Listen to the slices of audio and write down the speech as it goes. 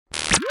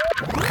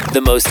The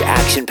most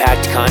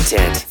action-packed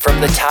content from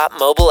the top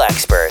mobile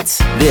experts.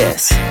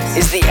 This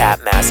is the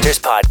App Masters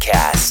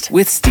Podcast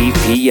with Steve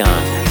P.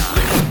 Young.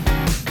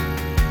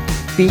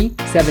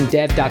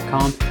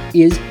 B7dev.com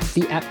is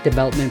the app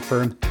development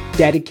firm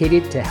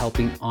dedicated to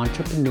helping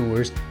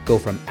entrepreneurs go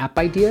from app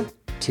idea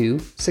to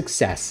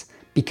success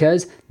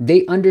because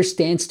they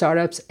understand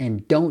startups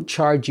and don't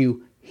charge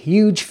you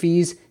huge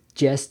fees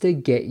just to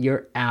get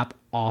your app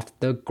off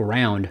the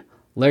ground.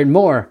 Learn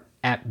more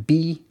at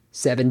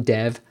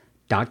B7dev.com.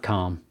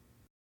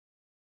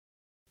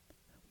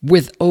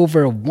 With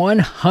over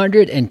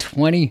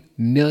 120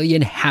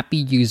 million happy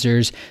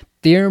users,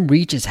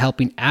 TheoremReach is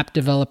helping app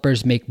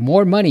developers make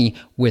more money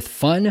with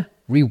fun,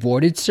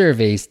 rewarded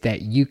surveys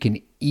that you can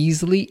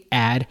easily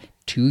add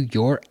to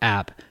your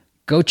app.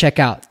 Go check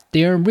out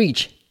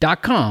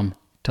TheoremReach.com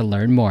to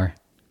learn more.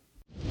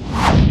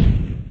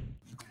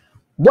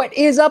 What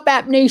is up,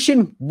 App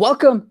Nation?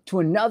 Welcome to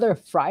another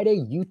Friday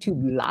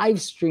YouTube live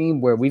stream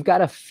where we've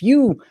got a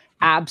few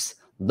apps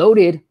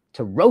loaded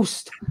to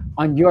roast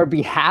on your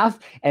behalf.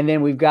 And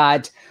then we've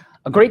got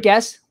a great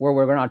guest where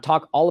we're going to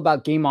talk all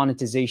about game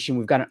monetization.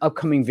 We've got an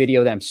upcoming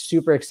video that I'm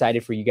super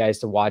excited for you guys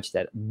to watch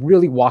that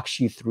really walks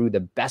you through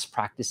the best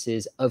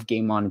practices of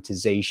game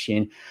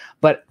monetization.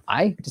 But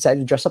I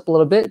decided to dress up a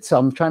little bit, so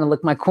I'm trying to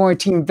look my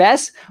quarantine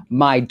best.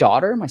 My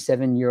daughter, my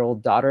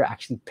 7-year-old daughter,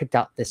 actually picked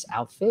out this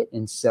outfit.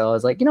 And so I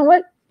was like, you know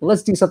what?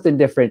 Let's do something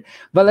different.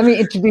 But let me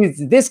introduce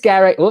this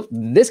guy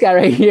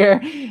right here.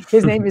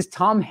 His name is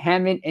Tom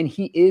Hammond, and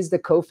he is the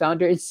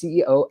co-founder and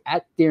CEO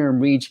at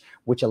TheoremReach,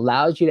 which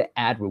allows you to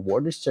add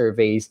rewarded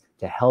surveys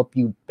to help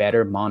you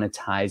better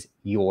monetize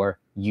your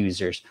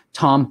users.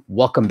 Tom,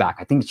 welcome back.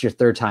 I think it's your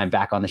third time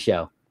back on the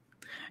show.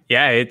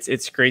 Yeah,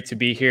 it's great to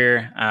be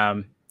here.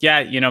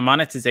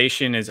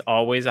 Monetization is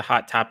always a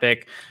hot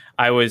topic.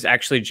 I was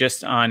actually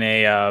just on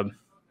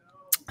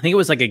I think it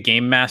was like a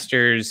Game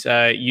Masters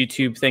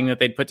YouTube thing that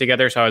they'd put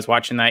together. So I was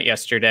watching that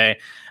yesterday.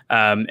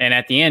 And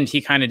at the end,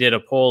 he kind of did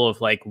a poll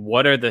of like,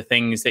 what are the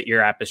things that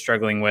your app is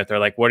struggling with? Or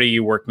like, what are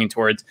you working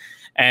towards?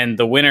 And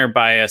the winner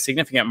by a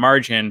significant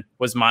margin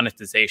was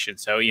monetization.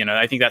 So,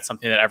 I think that's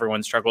something that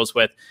everyone struggles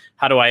with.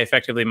 How do I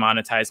effectively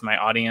monetize my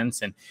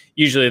audience? And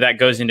usually that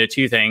goes into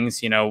two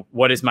things.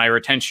 What is my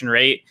retention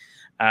rate?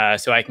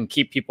 So I can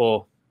keep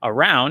people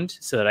around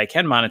so that I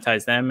can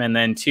monetize them. And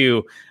then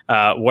two,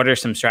 what are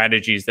some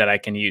strategies that I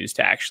can use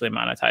to actually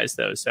monetize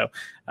those? So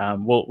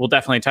we'll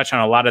definitely touch on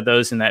a lot of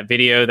those in that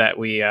video that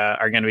we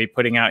are going to be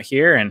putting out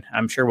here. And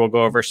I'm sure we'll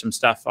go over some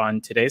stuff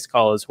on today's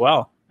call as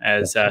well,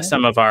 as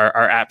some of our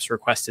apps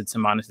requested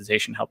some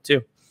monetization help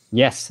too.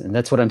 Yes, and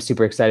that's what I'm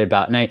super excited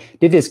about. And I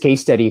did this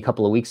case study a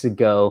couple of weeks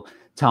ago,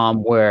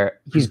 Tom, where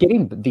he's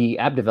getting the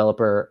app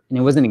developer, and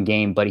it wasn't a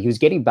game, but he was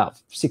getting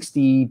about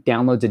 60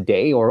 downloads a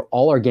day or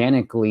all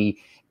organically.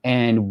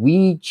 And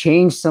we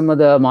changed some of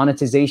the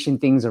monetization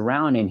things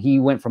around, and he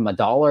went from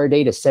 $1 a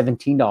day to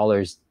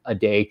 $17 a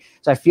day.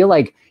 So I feel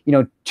like,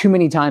 too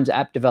many times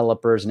app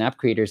developers and app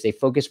creators, they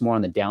focus more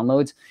on the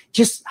downloads.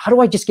 Just how do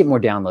I just get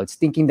more downloads?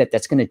 Thinking that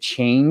that's going to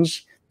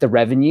change the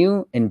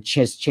revenue and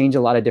just change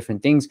a lot of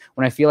different things.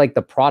 When I feel like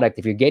the product,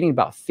 if you're getting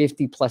about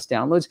 50 plus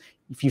downloads,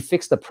 if you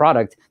fix the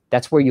product,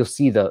 that's where you'll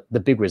see the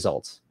big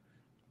results.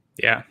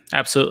 Yeah,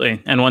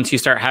 absolutely. And once you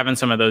start having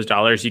some of those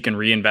dollars, you can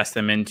reinvest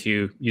them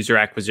into user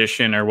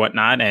acquisition or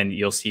whatnot, and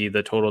you'll see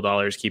the total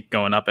dollars keep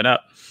going up and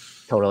up.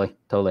 Totally.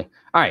 All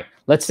right,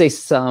 let's say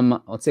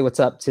what's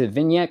up to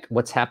Vinyek.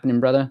 What's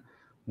happening, brother?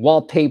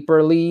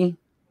 Wallpaperly.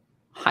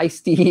 Hi,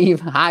 Steve.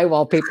 Hi,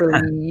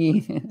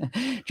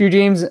 Wallpaperly. True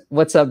Dreams.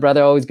 What's up,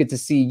 brother? Always good to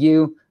see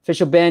you.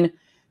 Official Ben.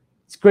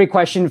 It's a great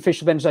question,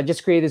 Official Ben. So I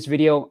just created this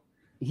video.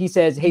 He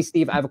says, hey,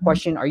 Steve, I have a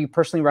question. Are you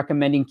personally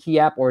recommending Key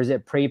App or is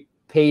it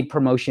paid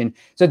promotion?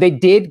 So they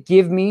did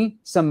give me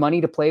some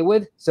money to play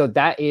with. So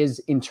that is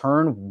in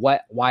turn why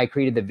I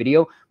created the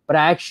video, but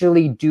I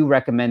actually do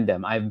recommend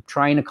them. I'm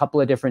trying a couple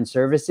of different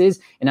services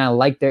and I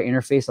like their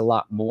interface a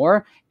lot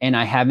more. And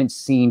I haven't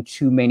seen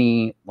too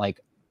many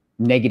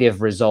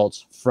negative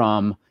results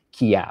from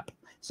Key App.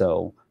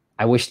 So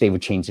I wish they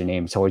would change their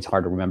name. It's always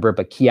hard to remember,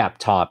 but Key App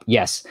Top,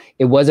 yes,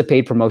 it was a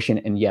paid promotion.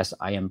 And yes,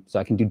 I am. So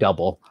I can do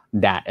double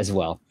that as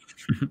well.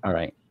 All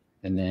right.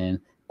 And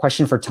then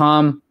question for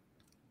Tom.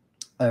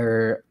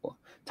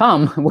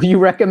 Tom, will you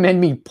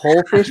recommend me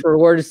Polefish for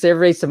rewarded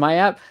surveys to my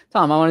app?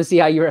 Tom, I want to see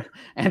how you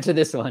answer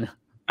this one.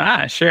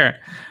 Sure.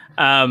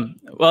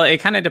 Well, it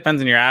kind of depends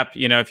on your app.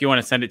 If you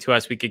want to send it to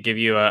us, we could give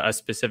you a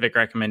specific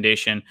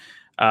recommendation.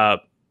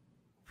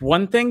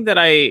 One thing that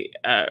I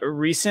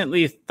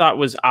recently thought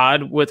was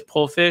odd with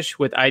Polefish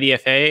with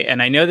IDFA,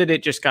 and I know that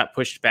it just got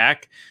pushed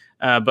back,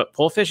 but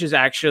Polefish is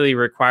actually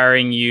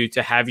requiring you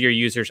to have your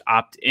users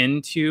opt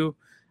into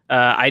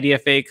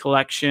IDFA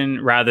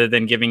collection rather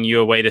than giving you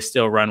a way to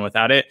still run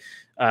without it.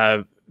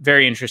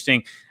 Very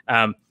interesting.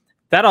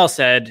 That all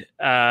said,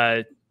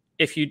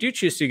 if you do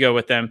choose to go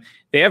with them,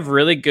 they have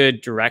really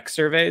good direct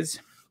surveys.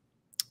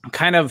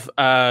 Kind of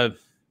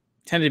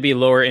tend to be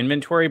lower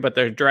inventory, but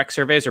their direct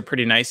surveys are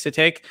pretty nice to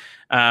take.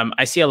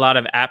 I see a lot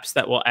of apps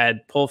that will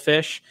add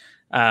Polefish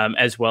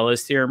as well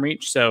as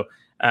TheoremReach. So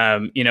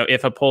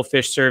If a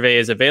Pollfish survey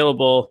is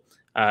available,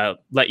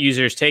 let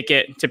users take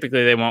it.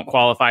 Typically, they won't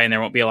qualify and there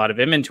won't be a lot of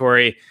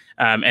inventory.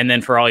 And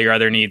then for all your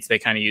other needs, they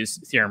kind of use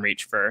Theorem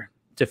Reach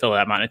to fill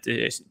that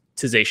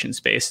monetization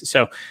space.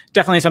 So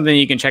definitely something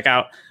you can check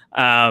out.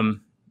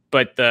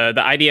 But the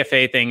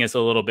IDFA thing is a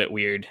little bit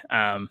weird.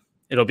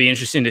 It'll be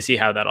interesting to see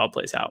how that all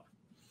plays out.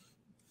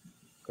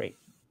 Great.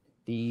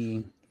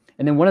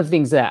 And then one of the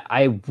things that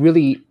I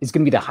really is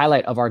going to be the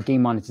highlight of our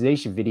game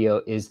monetization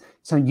video is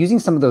using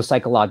some of those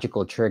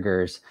psychological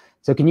triggers.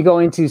 So can you go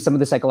into some of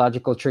the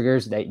psychological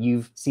triggers that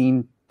you've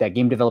seen that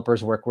game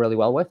developers work really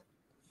well with?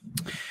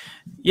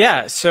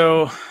 Yeah.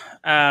 So,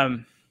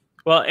 and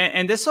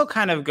this will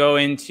kind of go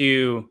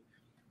into,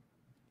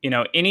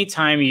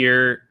 anytime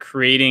you're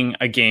creating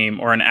a game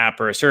or an app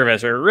or a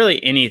service or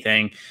really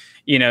anything,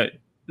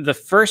 the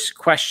first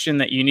question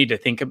that you need to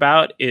think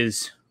about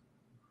is,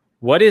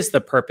 what is the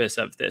purpose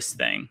of this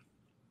thing?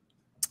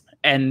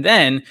 And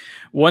then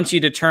once you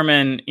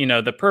determine,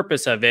 the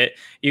purpose of it,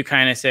 you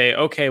kind of say,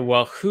 okay,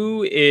 well,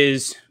 who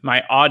is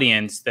my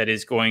audience that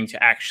is going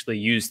to actually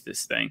use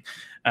this thing?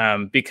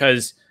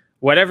 Because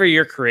whatever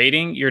you're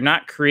creating, you're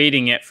not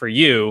creating it for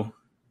you.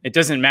 It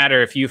doesn't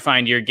matter if you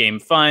find your game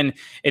fun.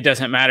 It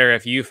doesn't matter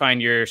if you find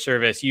your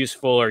service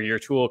useful or your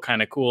tool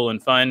kind of cool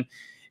and fun.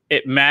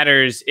 It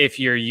matters if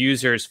your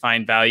users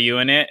find value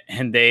in it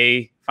and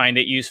they find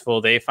it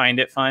useful, they find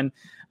it fun.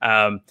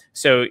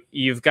 So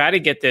you've got to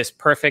get this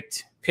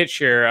perfect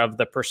picture of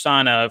the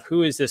persona of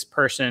who is this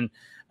person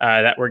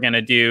that we're going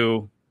to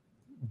do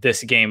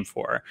this game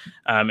for.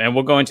 And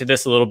we'll go into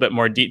this a little bit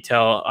more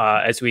detail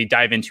as we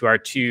dive into our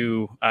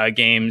two or three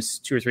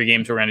games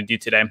we're going to do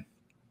today.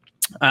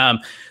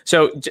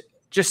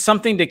 Just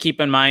something to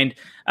keep in mind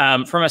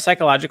from a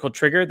psychological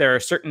trigger, there are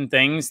certain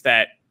things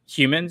that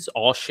humans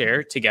all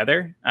share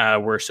together.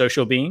 We're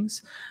social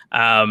beings.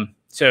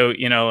 So,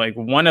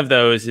 one of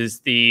those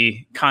is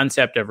the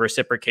concept of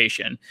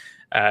reciprocation.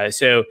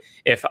 So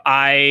if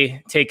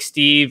I take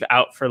Steve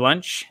out for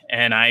lunch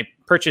and I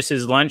purchase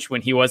his lunch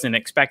when he wasn't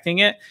expecting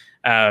it,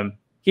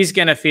 he's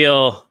going to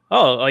feel,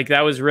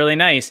 that was really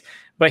nice.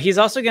 But he's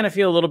also going to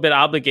feel a little bit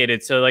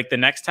obligated. So the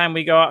next time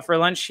we go out for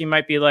lunch, he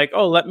might be like,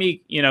 oh, let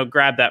me,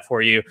 grab that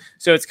for you.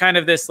 So it's kind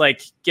of this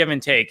give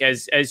and take.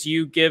 As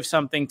you give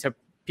something to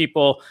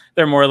people,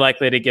 they're more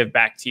likely to give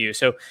back to you.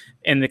 So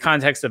in the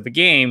context of the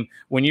game,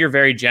 when you're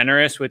very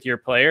generous with your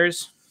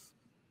players,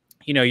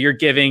 you're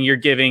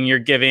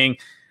giving.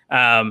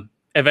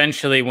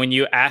 Eventually, when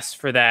you ask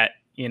for that,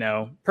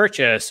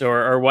 purchase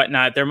or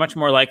whatnot, they're much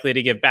more likely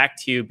to give back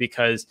to you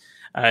because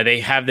they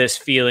have this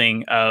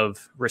feeling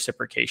of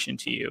reciprocation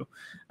to you.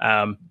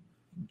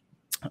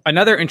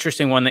 Another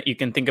interesting one that you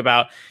can think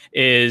about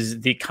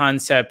is the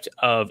concept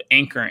of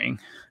anchoring.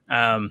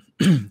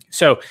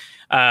 So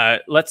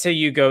let's say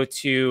you go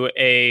to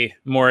a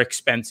more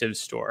expensive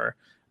store.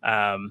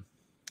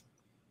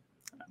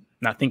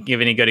 Not thinking of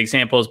any good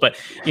examples, but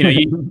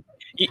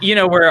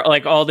where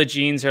all the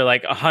jeans are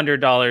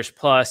 $100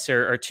 plus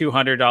or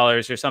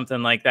 $200 or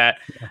something like that.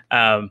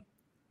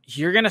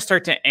 You're going to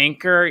start to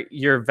anchor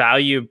your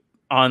value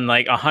on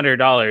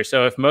 $100.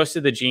 So if most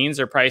of the jeans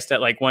are priced at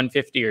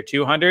 $150 or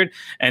 $200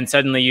 and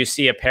suddenly you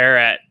see a pair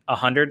at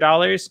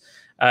 $100,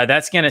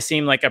 that's going to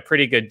seem like a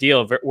pretty good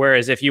deal.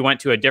 Whereas if you went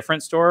to a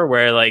different store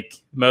where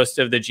most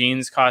of the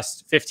jeans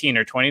cost $15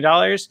 or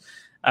 $20,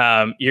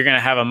 you're going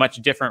to have a much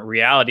different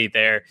reality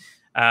there.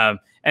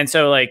 And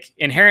so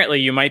inherently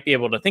you might be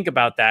able to think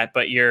about that,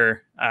 but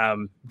your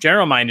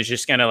general mind is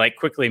just going to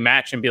quickly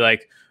match and be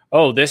like,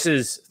 oh, this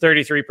is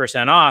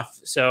 33% off.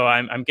 So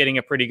I'm getting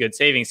a pretty good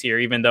savings here,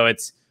 even though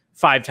it's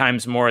 5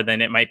 times more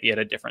than it might be at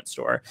a different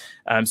store.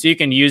 So you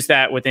can use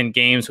that within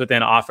games,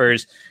 within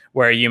offers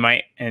where you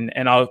might, and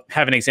I'll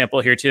have an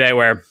example here today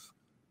where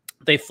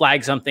they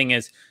flag something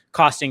as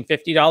costing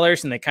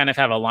 $50 and they kind of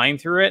have a line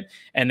through it.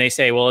 And they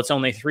say, well, it's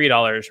only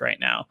 $3 right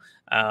now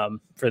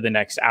for the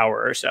next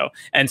hour or so.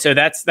 And so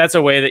that's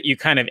a way that you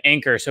kind of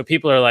anchor. So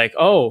people are like,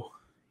 oh,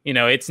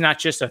 it's not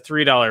just a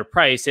 $3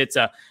 price.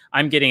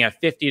 I'm getting a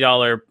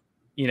 $50,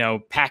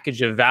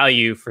 package of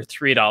value for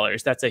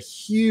 $3. That's a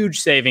huge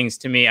savings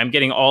to me. I'm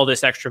getting all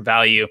this extra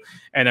value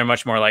and they're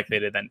much more likely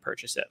to then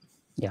purchase it.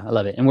 Yeah, I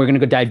love it. And we're going to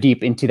go dive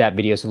deep into that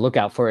video. So look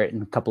out for it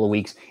in a couple of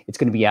weeks. It's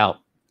going to be out.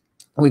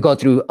 We go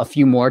through a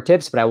few more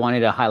tips, but I wanted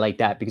to highlight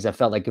that because I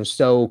felt like it was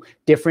so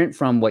different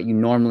from what you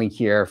normally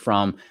hear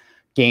from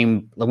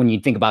when you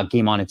think about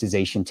game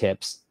monetization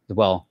tips as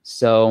well.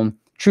 So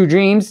True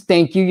Dreams,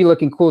 thank you. You're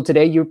looking cool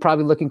today. You're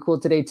probably looking cool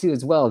today too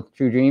as well,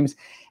 True Dreams.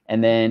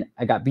 And then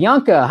I got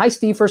Bianca. Hi,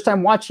 Steve. First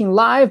time watching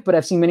live, but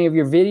I've seen many of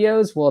your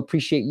videos. We'll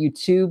appreciate you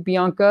too,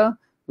 Bianca.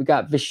 We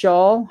got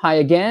Vishal. Hi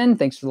again.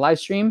 Thanks for the live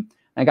stream.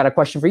 I got a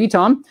question for you,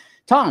 Tom.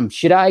 Tom,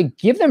 should I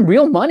give them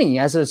real money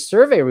as a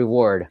survey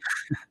reward?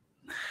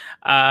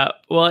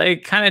 Well,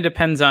 it kind of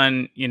depends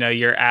on,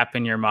 your app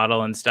and your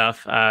model and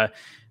stuff.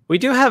 We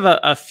do have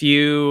a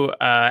few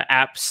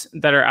apps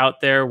that are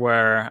out there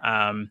where,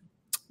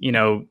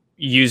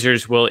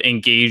 users will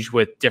engage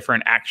with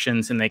different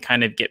actions and they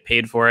kind of get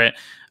paid for it.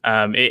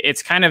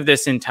 It's kind of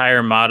this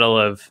entire model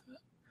of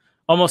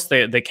almost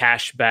the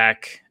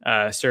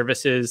cashback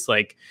services.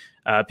 Like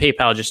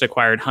PayPal just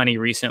acquired Honey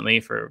recently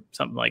for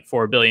something like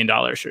 $4 billion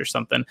or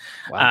something.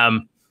 Wow.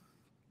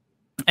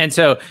 And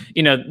so,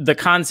 the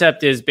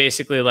concept is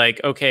basically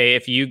like, okay,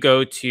 if you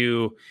go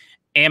to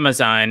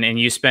Amazon and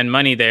you spend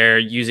money there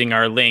using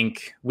our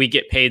link, we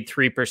get paid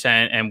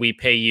 3% and we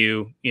pay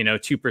you,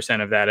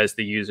 2% of that as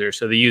the user.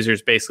 So the user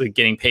is basically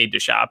getting paid to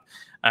shop,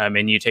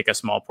 and you take a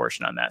small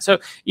portion on that. So,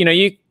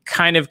 you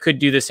kind of could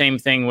do the same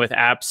thing with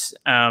apps.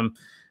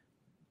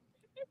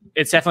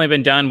 It's definitely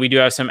been done. We do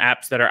have some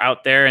apps that are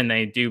out there and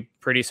they do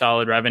pretty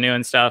solid revenue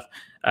and stuff.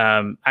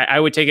 I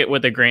would take it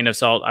with a grain of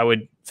salt. I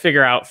would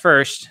figure out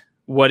first,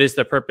 what is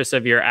the purpose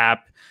of your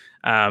app?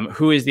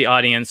 Who is the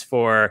audience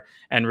for?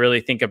 And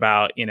really think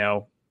about,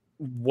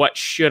 what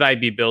should I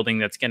be building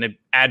that's going to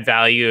add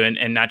value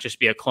and not just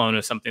be a clone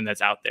of something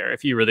that's out there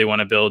if you really want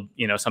to build,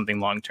 something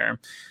long-term.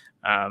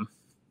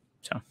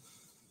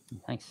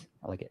 Nice.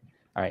 I like it.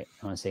 All right.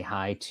 I want to say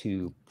hi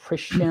to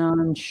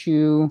Prishan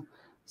Shu.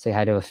 Say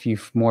hi to a few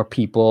more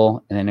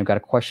people. And then I've got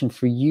a question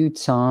for you,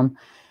 Tom.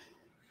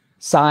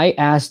 Sai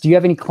asked, do you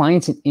have any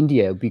clients in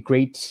India? It'd be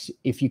great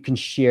if you can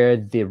share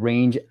the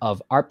range of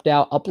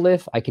ARPDAU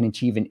uplift I can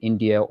achieve in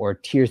India or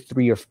tier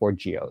 3 or 4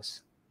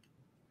 geos.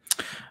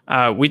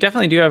 We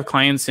definitely do have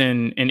clients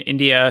in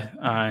India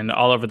and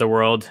all over the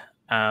world.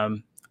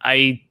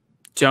 I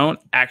don't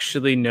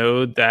actually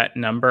know that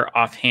number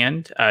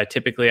offhand.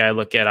 Typically, I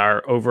look at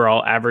our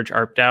overall average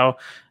ARPDAU,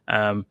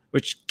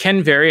 which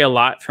can vary a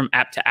lot from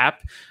app to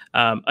app.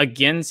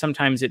 Again,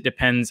 sometimes it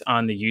depends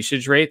on the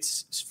usage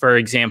rates. For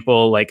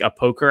example, like a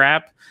poker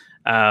app,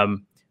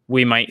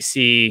 we might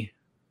see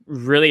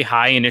really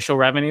high initial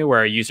revenue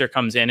where a user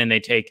comes in and they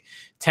take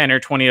 $10 or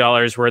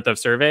 $20 worth of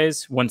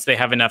surveys. Once they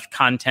have enough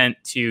content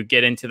to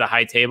get into the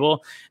high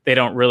table, they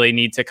don't really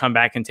need to come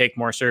back and take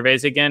more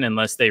surveys again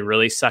unless they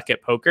really suck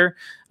at poker.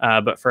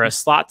 But for a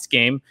slots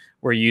game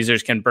where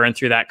users can burn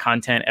through that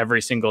content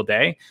every single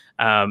day,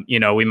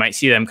 we might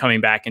see them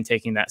coming back and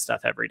taking that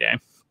stuff every day.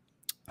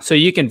 So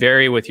you can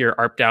vary with your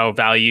ARPDAU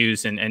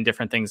values and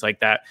different things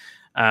like that.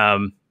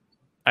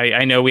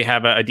 I know we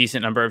have a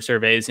decent number of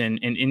surveys in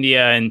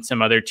India and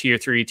some other tier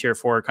 3, tier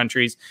 4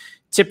 countries.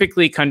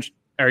 Typically,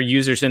 our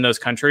users in those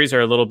countries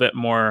are a little bit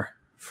more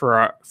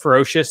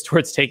ferocious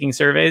towards taking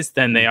surveys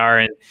than they are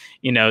in,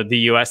 the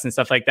US and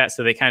stuff like that.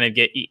 So they kind of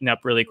get eaten up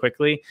really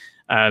quickly.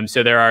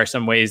 So there are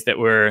some ways that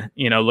we're,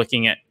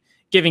 looking at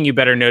giving you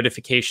better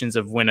notifications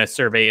of when a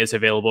survey is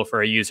available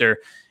for a user,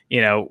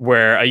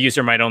 where a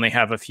user might only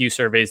have a few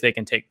surveys they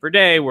can take per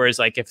day. Whereas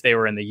like if they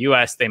were in the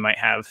US, they might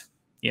have,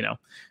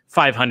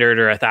 500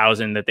 or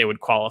 1,000 that they would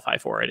qualify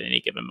for at any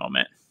given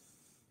moment.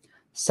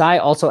 Sai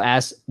also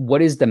asks,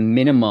 what is the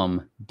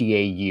minimum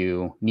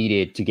DAU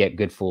needed to get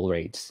good full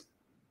rates?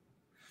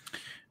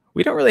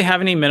 We don't really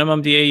have any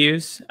minimum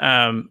DAUs.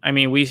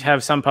 We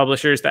have some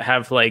publishers that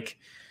have 10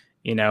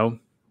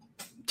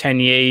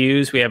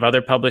 DAUs. We have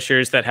other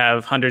publishers that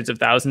have hundreds of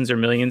thousands or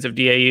millions of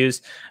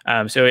DAUs.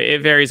 So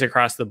it varies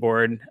across the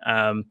board.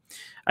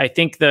 I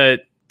think the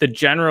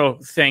general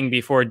thing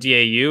before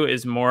DAU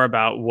is more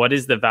about what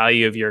is the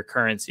value of your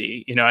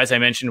currency. As I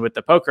mentioned with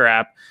the poker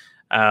app,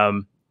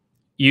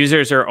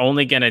 users are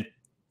only going to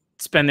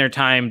spend their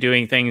time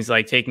doing things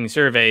like taking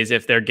surveys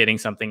if they're getting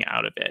something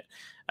out of it,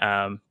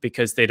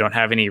 because they don't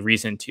have any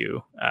reason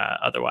to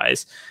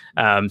otherwise.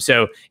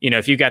 So,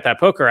 if you got that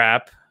poker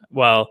app,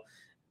 well,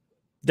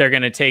 they're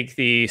going to take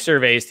the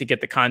surveys to get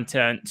the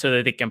content so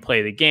that they can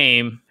play the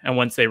game. And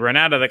once they run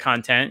out of the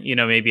content,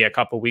 maybe a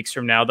couple weeks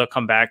from now, they'll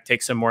come back,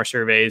 take some more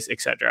surveys,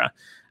 etc.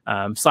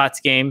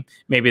 Slots game,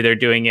 maybe they're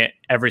doing it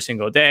every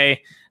single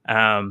day.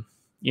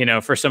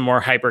 For some more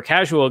hyper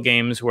casual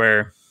games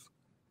where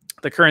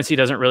the currency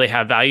doesn't really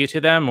have value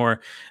to them, or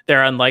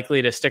they're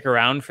unlikely to stick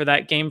around for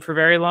that game for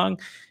very long,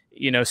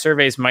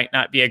 surveys might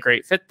not be a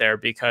great fit there,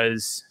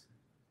 because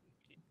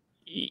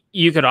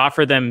you could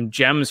offer them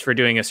gems for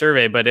doing a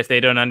survey, but if they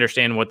don't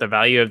understand what the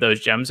value of those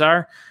gems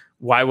are,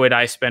 why would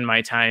I spend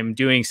my time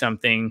doing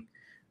something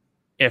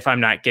if I'm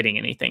not getting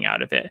anything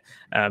out of it?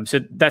 So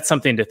that's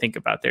something to think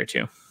about there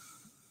too.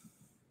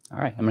 All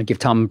right. I'm going to give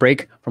Tom a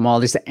break from all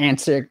this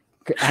answering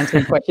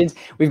questions.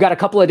 We've got a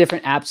couple of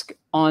different apps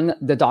on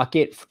the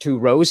docket to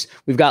roast.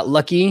 We've got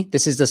Lucky.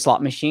 This is the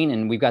slot machine,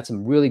 and we've got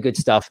some really good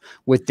stuff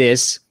with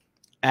this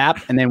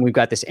app. And then we've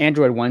got this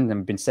Android one.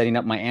 I've been setting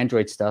up my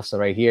Android stuff. So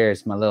right here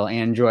is my little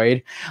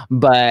Android.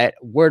 But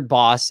Word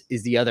Boss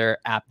is the other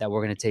app that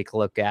we're going to take a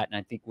look at. And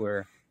I think we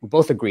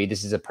both agree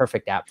this is a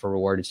perfect app for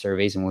rewarded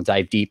surveys, and we'll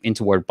dive deep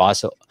into Word Boss.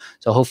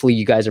 So hopefully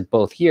you guys are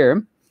both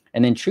here.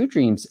 And then True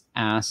Dreams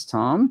asked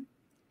Tom,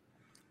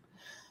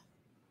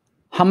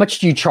 how much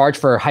do you charge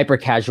for a hyper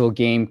casual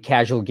game,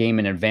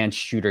 and advanced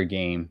shooter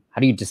game?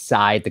 How do you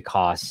decide the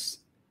costs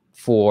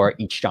for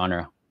each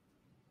genre?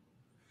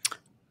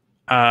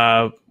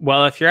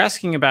 Well, if you're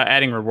asking about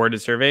adding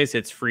rewarded surveys,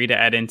 it's free to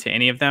add into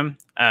any of them.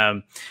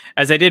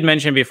 As I did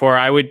mention before,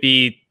 I would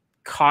be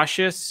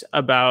cautious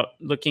about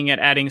looking at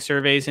adding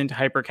surveys into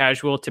hyper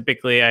casual.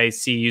 Typically, I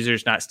see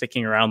users not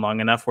sticking around long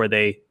enough where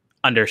they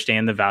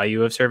understand the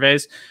value of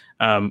surveys.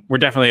 we're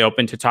definitely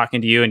open to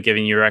talking to you and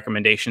giving you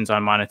recommendations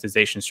on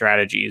monetization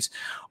strategies,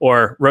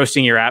 or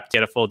roasting your app to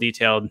get a full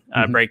detailed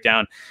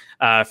breakdown.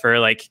 For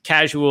like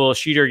casual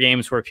shooter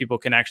games where people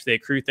can actually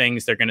accrue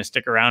things, they're going to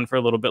stick around for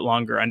a little bit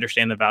longer,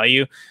 understand the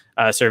value.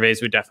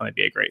 Surveys would definitely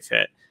be a great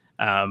fit.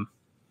 And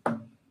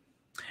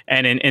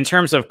in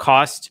terms of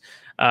cost,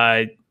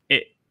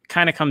 it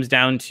kind of comes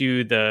down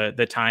to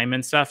the time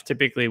and stuff.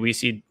 Typically, we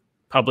see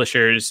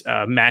publishers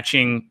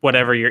matching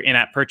whatever your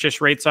in-app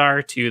purchase rates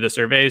are to the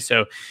surveys.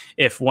 So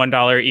if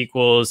 $1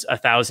 equals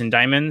 1,000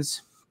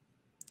 diamonds,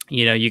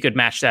 you could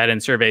match that in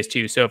surveys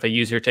too. So if a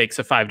user takes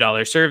a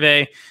 $5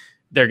 survey,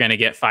 they're going to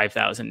get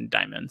 5,000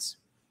 diamonds.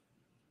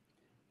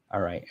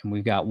 All right. And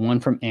we've got one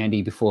from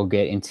Andy before we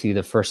get into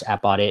the first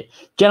app audit.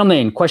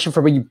 Gentlemen, question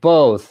for you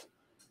both.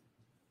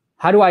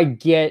 How do I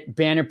get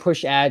banner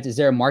push ads? Is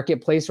there a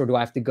marketplace, or do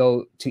I have to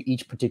go to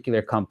each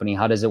particular company?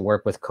 How does it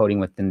work with coding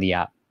within the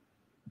app?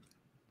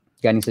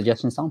 Got any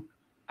suggestions, Tom?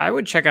 I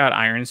would check out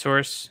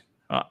IronSource.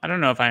 Well, I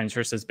don't know if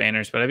IronSource has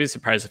banners, but I'd be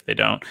surprised if they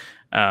don't.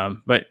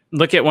 But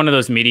look at one of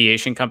those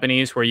mediation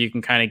companies where you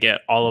can kind of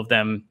get all of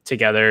them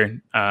together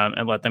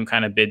and let them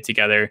kind of bid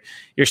together.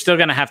 You're still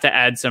going to have to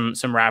add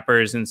some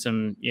wrappers and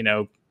some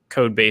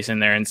code base in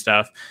there and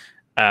stuff.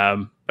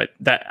 But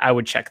that I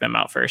would check them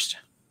out first.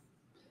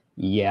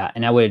 Yeah,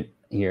 and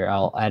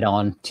I'll add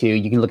on too.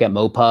 You can look at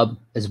MoPub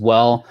as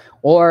well,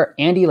 or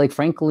Andy, like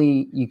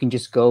frankly, you can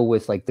just go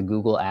with like the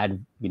Google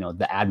ad,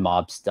 the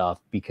AdMob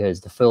stuff,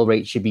 because the fill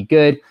rate should be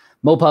good.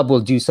 MoPub will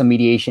do some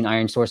mediation.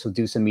 IronSource will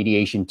do some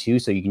mediation too.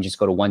 So you can just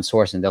go to one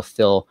source and they'll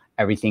fill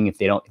everything if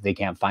they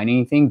can't find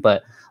anything.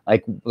 But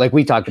like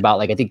we talked about,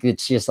 I think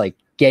it's just like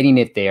getting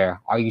it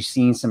there. Are you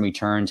seeing some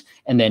returns,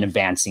 and then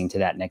advancing to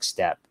that next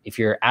step? If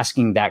you're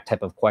asking that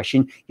type of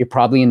question, you're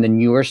probably in the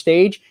newer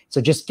stage.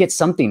 So just get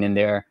something in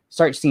there,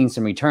 start seeing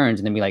some returns,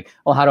 and then be like,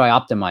 oh, how do I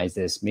optimize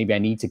this? Maybe I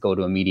need to go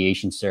to a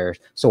mediation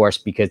source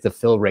because the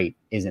fill rate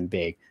isn't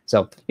big.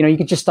 So, you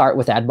can just start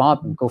with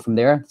AdMob and go from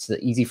there. It's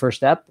the easy first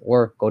step,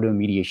 or go to a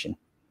mediation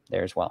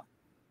there as well.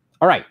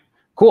 All right,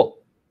 cool.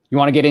 You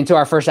want to get into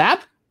our first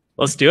app?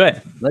 Let's do it.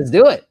 Let's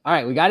do it. All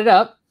right, we got it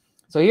up.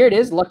 So here it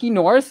is, Lucky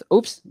North.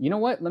 Oops, you know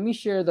what? Let me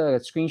share the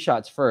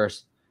screenshots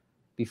first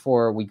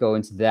before we go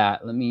into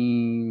that. Let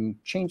me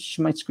change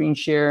my screen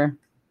share,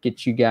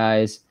 get you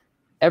guys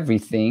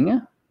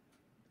everything.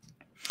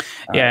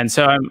 Yeah, and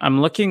so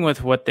I'm looking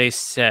with what they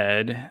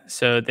said.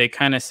 So they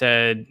kind of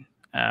said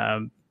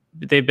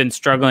they've been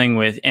struggling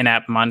with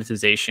in-app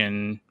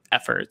monetization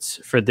efforts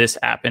for this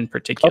app in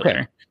particular.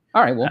 Okay.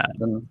 All right, well,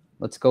 then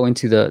let's go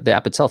into the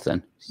app itself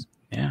then.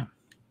 Yeah. All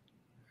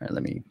right,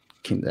 let me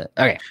keep that.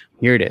 Okay,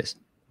 here it is.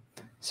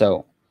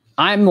 So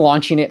I'm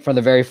launching it for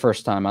the very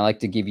first time. I like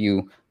to give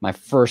you my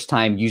first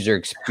time user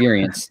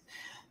experience.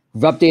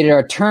 We've updated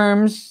our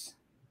terms.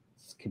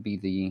 This could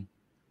be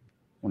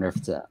wonder if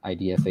it's an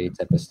IDFA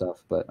type of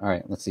stuff, but all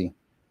right, let's see.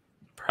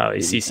 Probably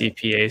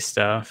CCPA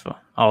stuff,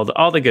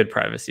 all the good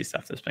privacy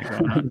stuff that's been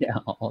going on. Yeah,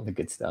 all the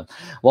good stuff.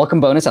 Welcome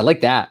bonus. I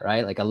like that,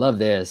 right? I love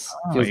this.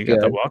 Oh, you got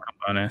the welcome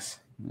bonus.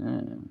 Yeah.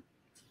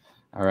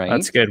 All right.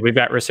 That's good. We've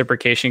got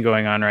reciprocation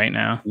going on right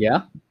now.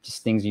 Yeah,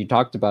 just things you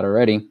talked about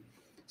already.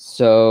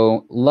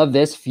 So love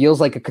this. Feels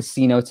like a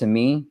casino to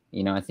me.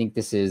 I think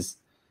this is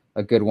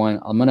a good one.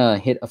 I'm going to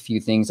hit a few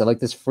things. I like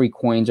this free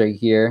coins right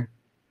here.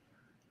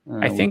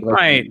 I think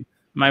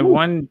my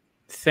one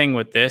thing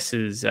with this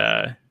is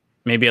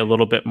maybe a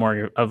little bit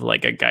more of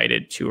like a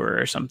guided tour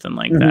or something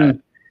like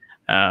that.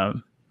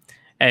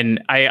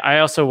 And I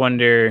also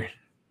wonder,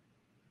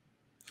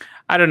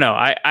 I don't know.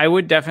 I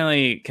would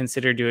definitely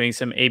consider doing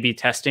some A/B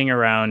testing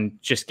around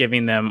just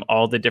giving them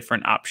all the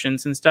different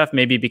options and stuff.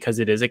 Maybe because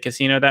it is a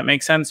casino, that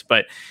makes sense.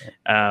 But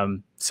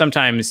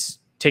sometimes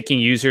taking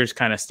users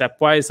kind of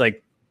stepwise,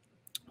 like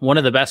one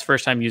of the best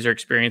first-time user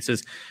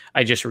experiences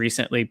I just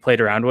recently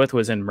played around with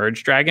was in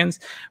Merge Dragons,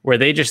 where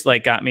they just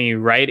like got me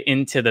right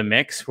into the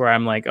mix where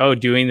I'm like, oh,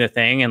 doing the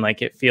thing, and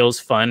like it feels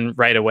fun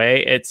right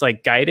away. It's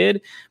like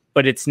guided,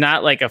 but it's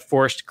not like a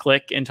forced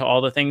click into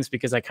all the things,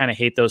 because I kind of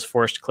hate those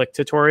forced click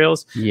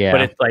tutorials. Yeah.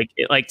 But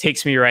it like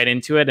takes me right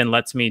into it and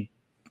lets me,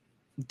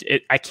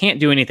 I can't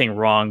do anything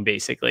wrong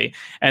basically.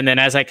 And then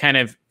as I kind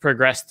of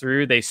progress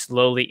through, they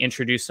slowly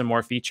introduce some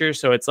more features.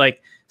 So it's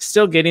like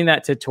still getting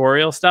that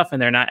tutorial stuff,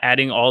 and they're not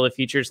adding all the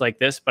features like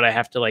this, but I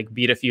have to like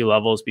beat a few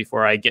levels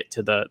before I get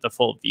to the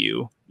full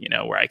view,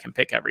 where I can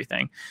pick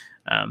everything.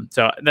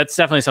 So that's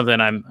definitely something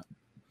I'm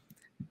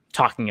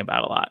talking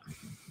about a lot.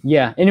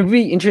 Yeah, and it'd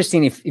be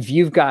interesting if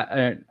you've got,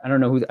 I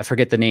don't know I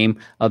forget the name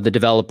of the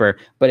developer,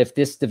 but if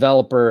this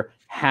developer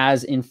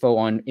has info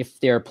on if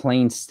they're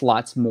playing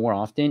slots more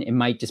often, it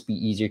might just be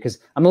easier, because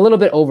I'm a little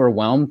bit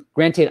overwhelmed.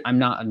 Granted, I'm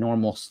not a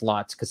normal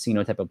slots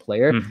casino type of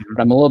player,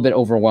 but I'm a little bit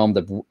overwhelmed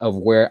of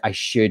where I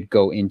should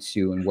go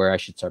into and where I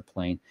should start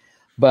playing.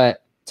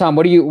 But Tom,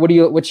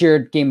 what's your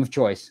game of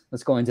choice?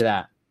 Let's go into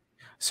that.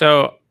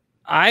 So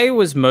I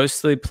was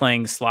mostly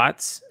playing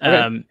slots.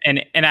 Okay.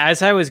 And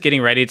as I was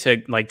getting ready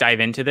to like dive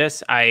into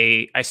this,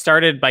 I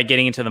started by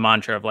getting into the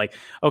mantra of like,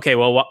 okay,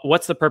 well,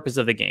 what's the purpose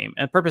of the game?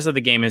 And the purpose of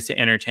the game is to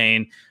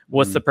entertain.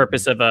 What's the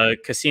purpose of a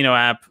casino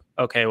app?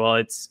 Okay, well,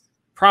 it's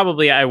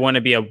probably I want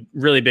to be a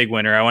really big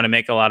winner. I want to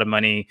make a lot of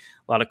money,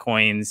 a lot of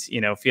coins,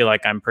 feel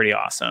like I'm pretty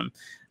awesome.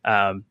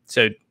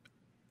 So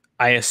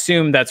I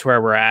assume that's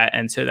where we're at.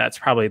 And so that's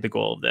probably the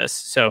goal of this.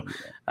 So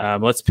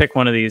let's pick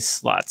one of these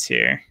slots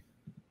here.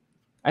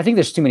 I think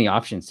there's too many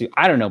options too.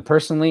 I don't know.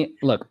 Personally,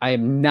 look, I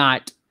am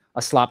not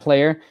a slot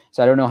player,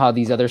 so I don't know how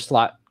these other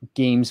slot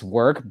games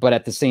work. But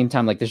at the same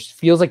time, like this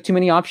feels like too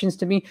many options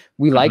to me.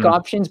 We like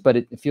options, but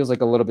it feels like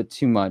a little bit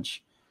too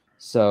much.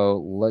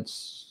 So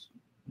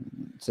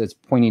so it's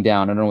pointing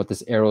down. I don't know what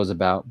this arrow is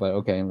about, but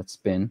okay, let's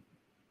spin.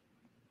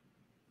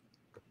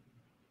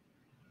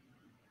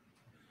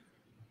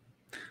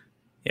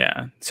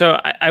 Yeah.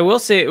 So I will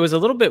say it was a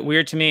little bit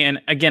weird to me.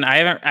 And again, I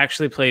haven't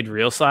actually played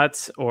real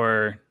slots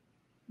or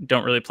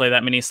don't really play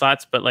that many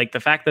slots, but like the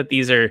fact that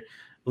these are a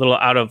little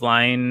out of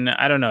line,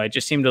 I don't know. It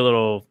just seemed a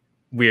little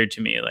weird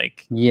to me.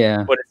 Like,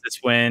 yeah, what does this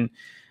win?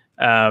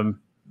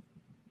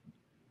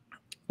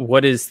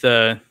 What is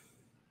the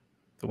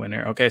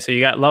winner? Okay. So you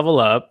got level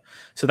up.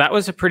 So that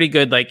was a pretty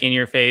good, like in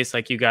your face,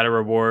 like you got a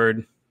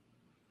reward.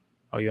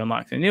 Oh, you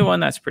unlocked a new one.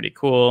 That's pretty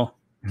cool.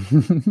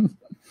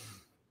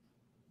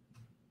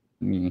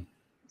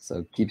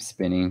 So keep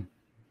spinning.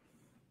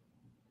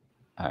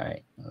 All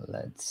right,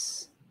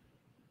 let's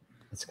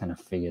kind of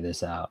figure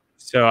this out.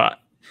 So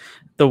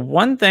the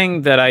one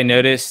thing that I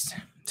noticed,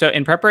 so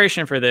in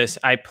preparation for this,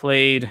 I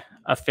played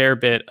a fair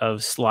bit of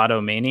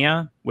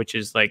Slotomania, which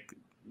is like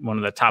one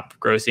of the top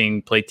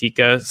grossing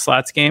Playtika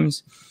slots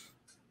games.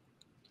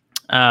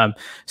 So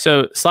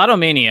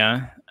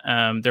Slotomania,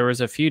 there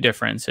was a few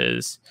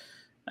differences.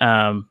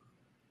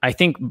 I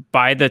think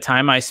by the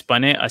time I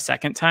spun it a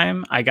second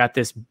time, I got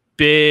this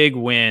big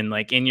win,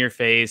 like in your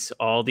face,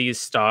 all these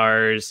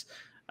stars,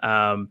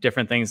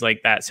 different things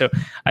like that. So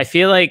I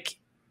feel like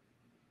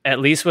at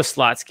least with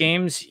slots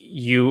games,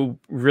 you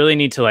really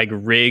need to like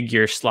rig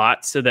your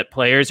slots so that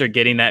players are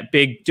getting that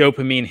big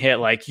dopamine hit.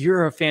 Like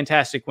you're a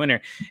fantastic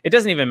winner. It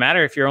doesn't even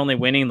matter if you're only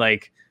winning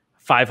like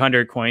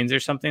 500 coins or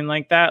something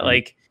like that.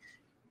 Like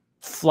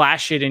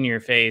flash it in your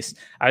face.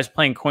 I was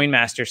playing Coin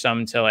Master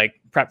some to like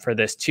prep for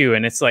this too.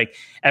 And it's like,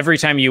 every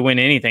time you win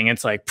anything,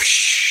 it's like,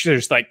 psh,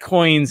 there's like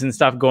coins and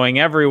stuff going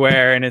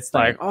everywhere. And it's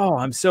like, oh,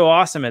 I'm so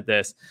awesome at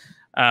this.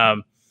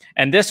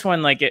 And this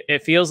one, like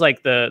it feels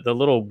like the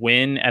little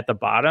win at the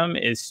bottom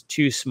is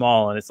too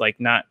small and it's like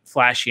not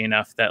flashy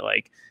enough that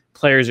like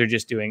players are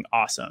just doing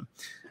awesome.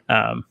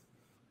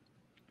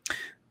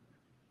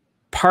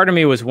 Part of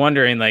me was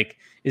wondering, like,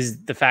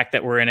 is the fact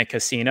that we're in a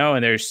casino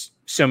and there's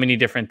so many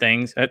different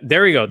things.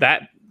 There we go.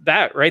 That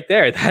right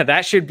there,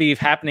 that should be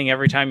happening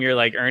every time you're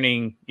like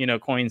earning,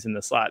 coins in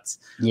the slots.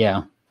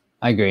 Yeah,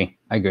 I agree.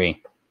 I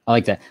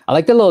like that. I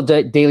like the little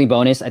daily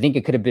bonus. I think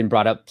it could have been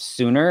brought up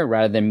sooner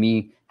rather than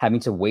me having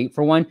to wait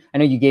for one. I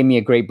know you gave me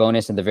a great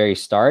bonus at the very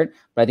start,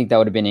 but I think that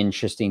would have been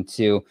interesting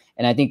too.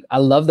 And I think I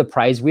love the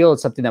prize wheel.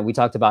 It's something that we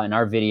talked about in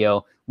our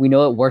video. We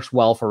know it works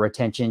well for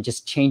retention,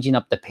 just changing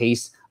up the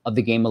pace of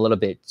the game a little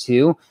bit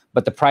too.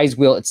 But the prize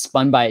wheel, it's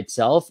spun by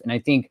itself. And I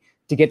think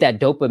to get that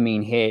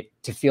dopamine hit,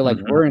 to feel like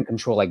we're in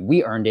control, like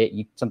we earned it,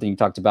 something you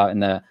talked about in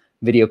the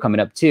video coming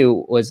up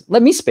too, was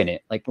let me spin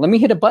it. Like, let me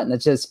hit a button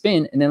that says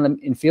spin. And then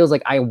it feels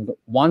like I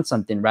want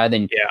something rather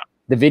than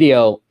the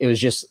video. It was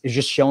just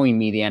showing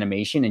me the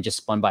animation and just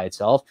spun by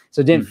itself.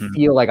 So it didn't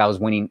feel like I was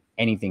winning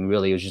anything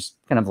really. It was just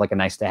kind of like a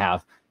nice to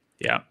have.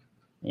 Yeah.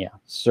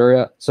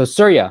 Surya. So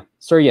Surya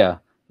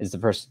is the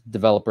first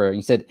developer.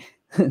 You said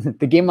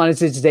the game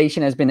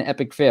monetization has been an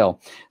epic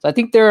fail. So I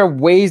think there are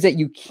ways that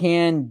you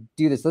can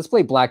do this. Let's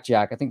play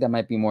blackjack. I think that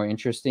might be more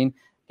interesting.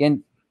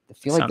 Again, I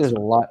feel like there's a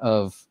lot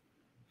of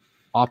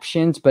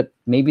options, but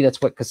maybe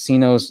that's what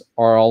casinos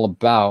are all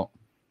about.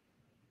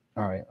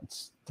 All right,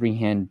 let's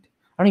three-hand.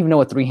 I don't even know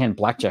what three-hand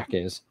blackjack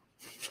is.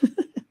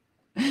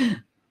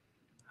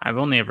 I've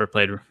only ever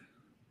played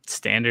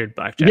standard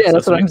blackjack. Yeah,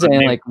 that's what I'm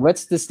saying. Like,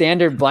 what's the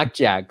standard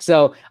blackjack?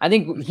 So I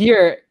think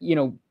here,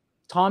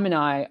 Tom and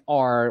I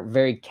are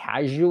very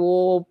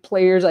casual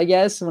players, I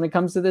guess, when it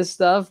comes to this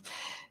stuff.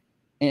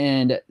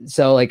 And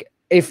so, like,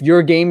 if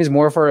your game is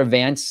more for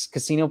advanced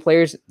casino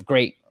players,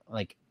 great.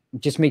 Like,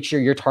 just make sure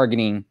you're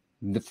targeting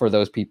for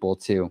those people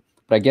too.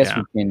 But I guess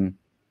we can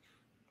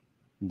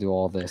do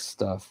all this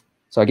stuff.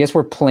 So I guess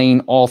we're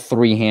playing all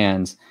three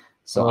hands.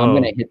 So I'm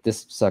going to hit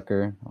this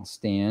sucker. I'll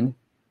stand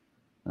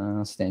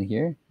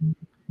here.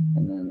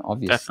 And then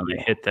obviously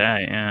definitely hit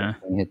that. Yeah.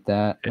 Hit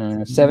that.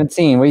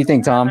 17. What do you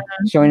think, Tom?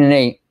 Showing an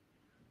 8.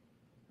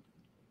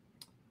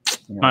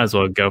 Might as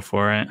well go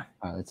for it.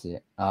 All right, let's see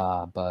it.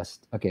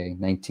 Bust. Okay.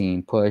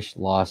 19. Push.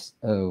 Lost.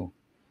 Oh,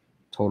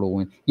 total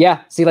win.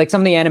 Yeah. See, like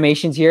some of the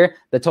animations here,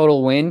 the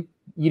total win,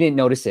 you didn't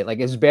notice it. Like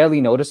it's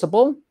barely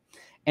noticeable.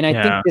 And I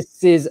think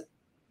this is,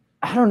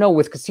 I don't know,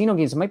 with casino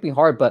games, it might be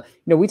hard, but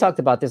we talked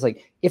about this.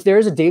 Like if there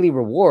is a daily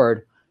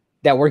reward,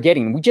 that we're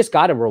getting. We just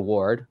got a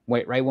reward.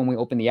 Right when we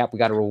open the app, we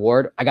got a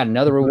reward. I got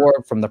another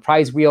reward from the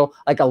prize wheel.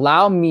 Like,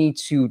 allow me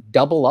to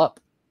double up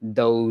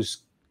those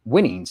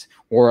winnings,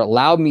 or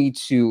allow me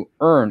to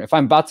earn. If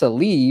I'm about to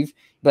leave,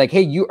 like,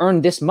 hey, you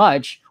earned this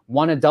much,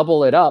 want to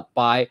double it up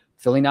by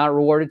filling out a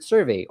rewarded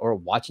survey or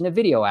watching a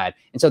video ad.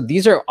 And so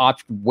these are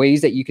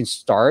ways that you can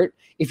start.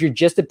 If you're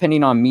just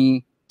depending on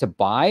me to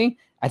buy,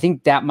 I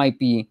think that might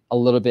be a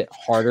little bit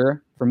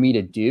harder for me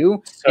to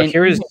do. So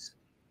here's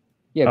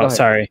yeah. Go ahead.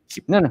 Sorry.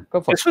 No,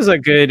 go for it. This was a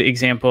good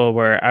example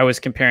where I was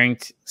comparing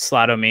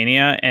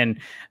Slotomania and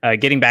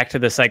getting back to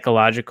the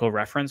psychological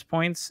reference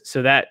points.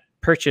 So that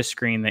purchase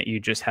screen that you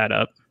just had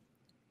up.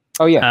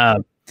 Oh yeah.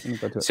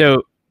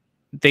 So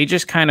they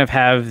just kind of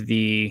have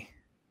the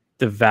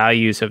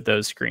values of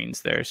those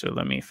screens there. So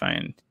let me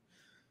find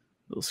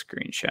a little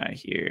screenshot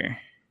here.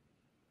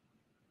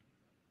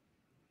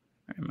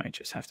 I might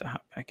just have to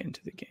hop back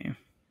into the game.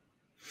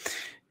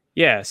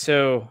 Yeah.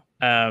 So,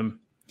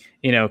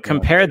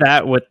 compare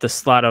that with the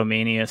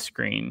Slotomania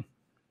screen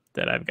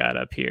that I've got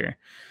up here.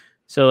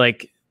 So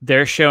like,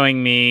 they're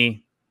showing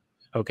me,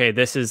 okay,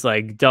 this is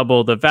like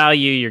double the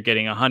value. You're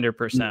getting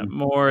 100%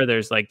 more.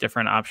 There's like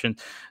different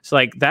options. So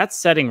like, that's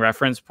setting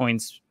reference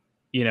points,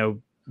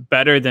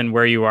 better than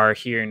where you are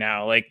here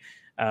now. Like,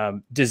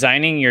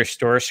 designing your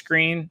store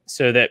screen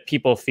so that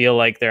people feel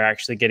like they're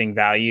actually getting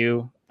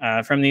value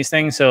from these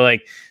things. So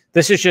like,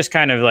 this is just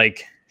kind of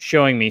like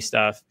showing me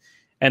stuff,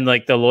 and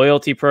like the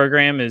loyalty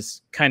program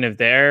is kind of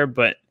there,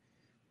 but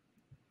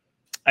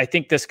I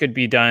think this could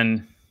be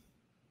done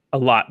a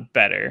lot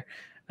better,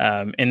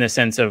 in the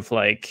sense of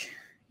like,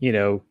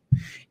 even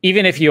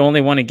if you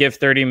only want to give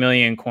 30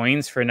 million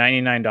coins for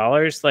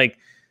 $99, like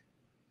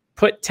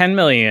put 10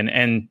 million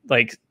and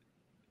like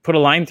put a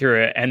line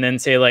through it, and then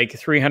say like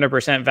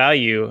 300%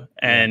 value,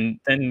 and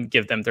then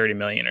give them 30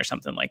 million or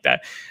something like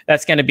that.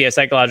 That's going to be a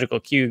psychological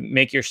cue,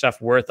 make your stuff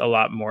worth a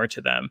lot more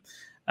to them.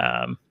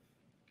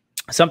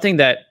 Something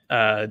that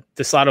the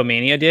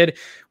Slotomania did,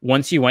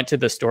 once you went to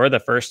the store the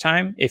first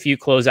time, if you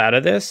close out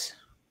of this,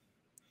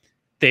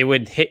 they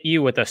would hit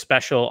you with a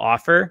special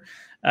offer.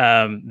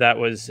 That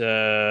was,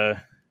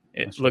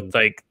 it looked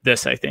like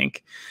this, I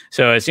think.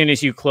 So as soon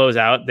as you close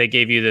out, they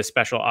gave you this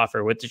special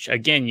offer, which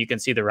again, you can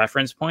see the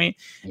reference point,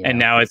 and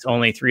now it's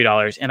only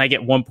 $3 and I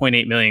get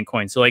 1.8 million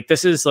coins. So like,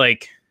 this is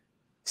like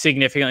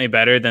significantly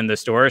better than the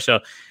store.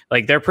 So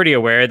like, they're pretty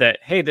aware that,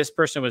 hey, this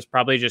person was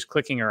probably just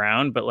clicking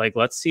around, but like,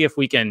 let's see if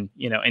we can,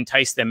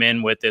 entice them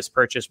in with this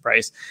purchase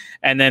price.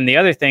 And then the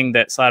other thing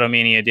that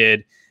Slotomania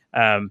did,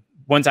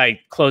 once I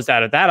closed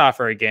out of that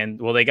offer again,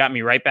 well, they got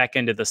me right back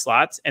into the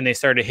slots, and they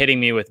started hitting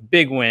me with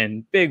big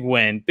win, big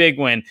win, big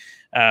win.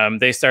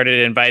 They started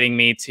inviting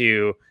me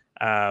to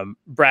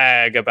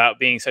brag about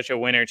being such a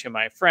winner to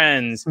my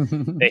friends.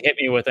 They hit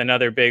me with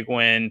another big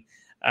win.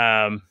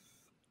 And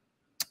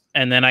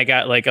then I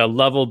got like a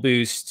level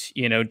boost,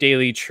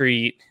 daily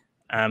treat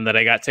that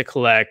I got to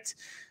collect.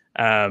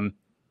 And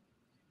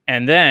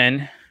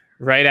then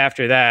right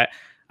after that,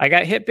 I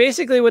got hit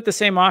basically with the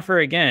same offer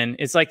again.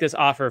 It's like this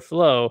offer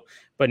flow,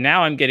 but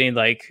now I'm getting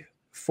like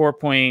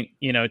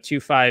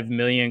 4.25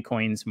 million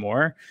coins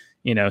more,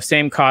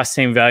 same cost,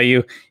 same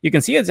value. You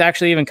can see it's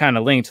actually even kind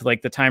of linked.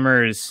 Like the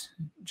timer is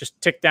just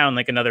ticked down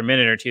like another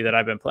minute or two that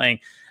I've been playing.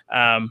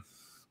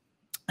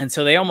 And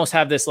so they almost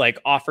have this like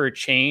offer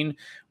chain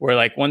where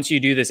like, once you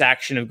do this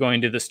action of going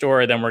to the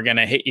store, then we're going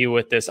to hit you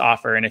with this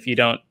offer. And if you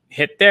don't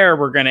hit there,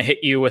 we're going to hit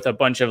you with a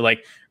bunch of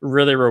like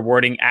really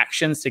rewarding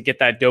actions to get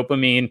that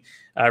dopamine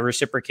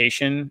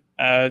reciprocation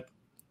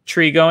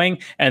tree going.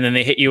 And then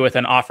they hit you with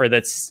an offer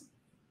that's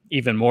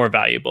even more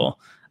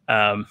valuable.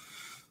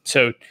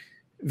 So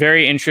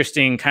very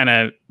interesting kind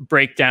of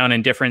breakdown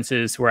and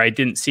differences where I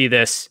didn't see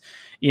this,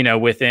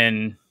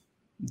 within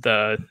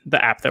the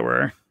app that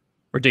we're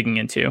digging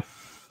into.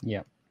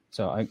 Yeah.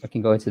 So I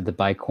can go into the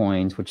buy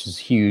coins, which is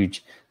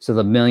huge. So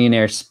the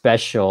millionaire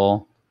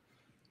special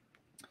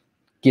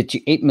gets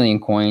you 8 million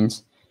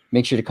coins.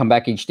 Make sure to come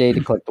back each day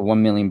to collect the 1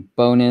 million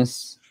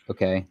bonus.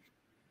 Okay.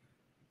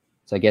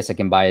 So I guess I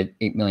can buy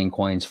 8 million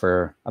coins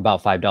for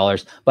about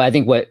 $5. But I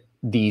think what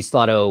the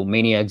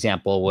Slotomania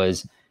example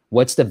was,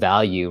 what's the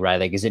value,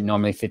 right? Like, is it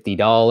normally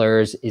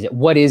 $50?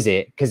 What is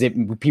it? Because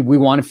we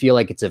want to feel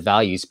like it's a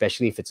value,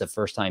 especially if it's a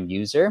first time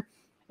user.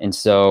 And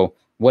so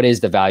what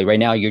is the value? Right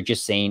now, you're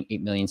just saying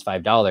 8 million is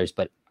 $5,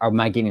 but am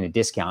I getting a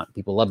discount?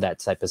 People love that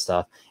type of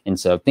stuff. And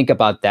so think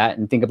about that,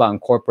 and think about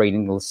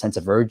incorporating the sense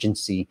of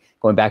urgency.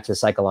 Going back to the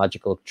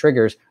psychological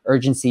triggers,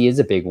 urgency is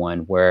a big one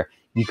where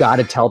you got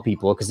to tell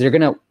people, because they're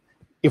going to,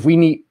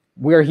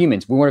 we're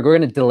humans. We're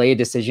going to delay a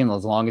decision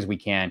as long as we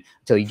can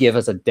until you give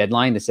us a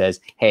deadline that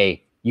says,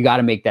 hey, you got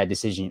to make that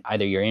decision.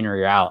 Either you're in or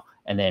you're out.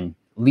 And then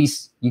at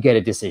least you get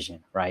a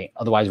decision, right?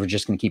 Otherwise, we're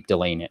just going to keep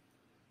delaying it.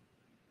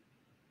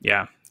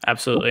 Yeah,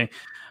 absolutely.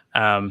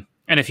 And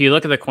if you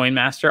look at the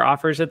Coinmaster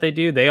offers that they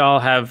do, they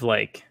all have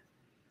like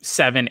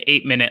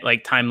 7-8 minute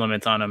like time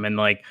limits on them, and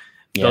like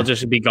they'll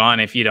just be gone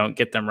if you don't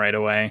get them right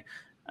away.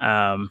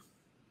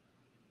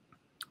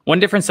 One One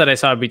difference that I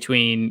saw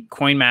between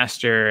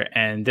Coinmaster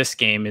and this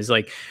game is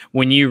like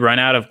when you run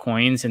out of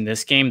coins in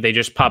this game, they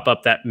just pop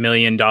up that $1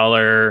 million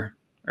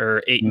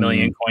or 8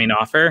 million coin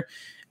offer,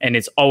 and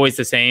it's always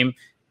the same,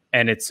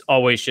 and it's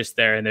always just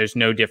there, and there's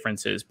no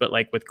differences. But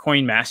like with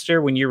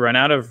Coinmaster, when you run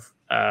out of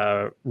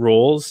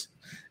rolls,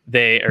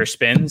 or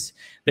spins,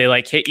 they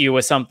like hit you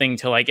with something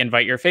to like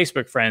invite your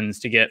Facebook friends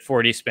to get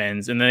 40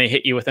 spins, and then they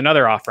hit you with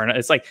another offer, and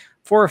it's like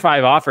 4 or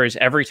 5 offers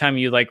every time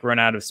you like run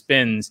out of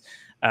spins.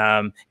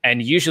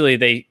 And usually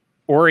they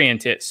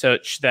orient it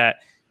such that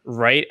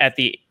right at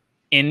the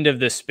end of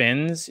the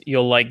spins,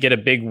 you'll like get a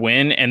big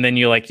win, and then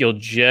you'll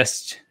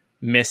just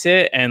miss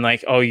it, and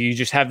like, oh, you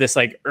just have this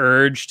like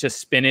urge to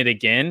spin it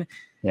again.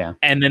 Yeah.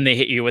 And then they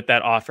hit you with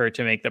that offer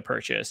to make the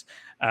purchase.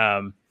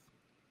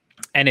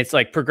 And it's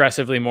like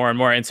progressively more and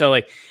more. And so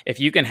like,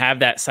 if you can have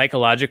that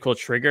psychological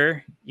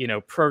trigger,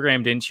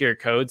 programmed into your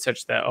code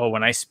such that, oh,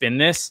 when I spin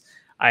this,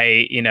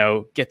 I,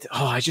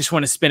 I just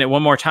want to spin it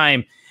one more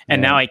time.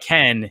 And now I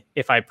can,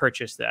 if I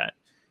purchase that.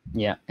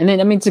 Yeah. And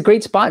then, I mean, it's a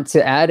great spot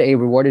to add a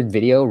rewarded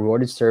video,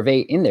 rewarded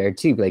survey in there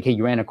too. Like, hey,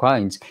 you ran a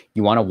coins,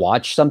 you want to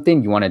watch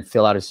something, you want to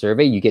fill out a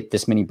survey, you get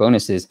this many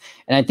bonuses.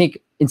 And I think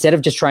instead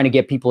of just trying to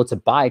get people to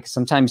buy, because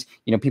sometimes,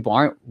 people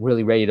aren't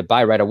really ready to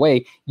buy right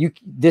away.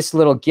 This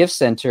little gift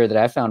center that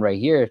I found right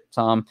here,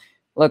 Tom,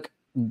 look,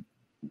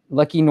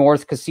 Lucky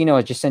North Casino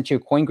has just sent you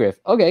a coin grift.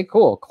 Okay,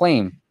 cool.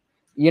 Claim.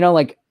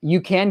 Like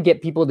you can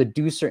get people to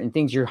do certain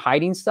things. You're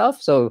hiding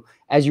stuff. So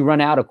as you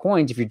run out of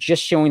coins, if you're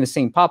just showing the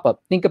same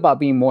pop-up, think about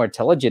being more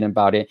intelligent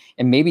about it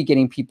and maybe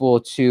getting people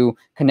to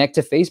connect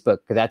to Facebook,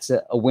 because that's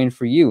a win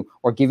for you,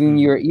 or giving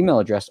me your email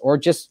address, or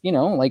just,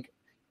 like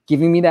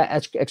giving me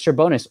that extra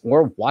bonus,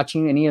 or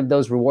watching any of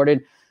those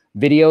rewarded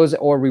videos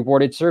or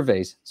rewarded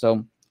surveys.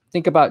 So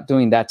think about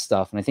doing that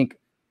stuff. And I think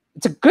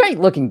it's a great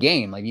looking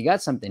game. Like you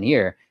got something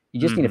here.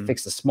 You just need to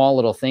fix the small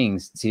little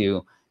things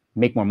to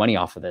make more money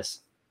off of this.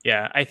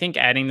 Yeah, I think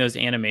adding those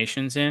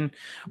animations in.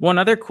 One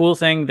other cool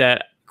thing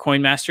that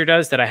Coinmaster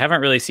does that I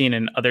haven't really seen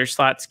in other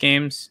slots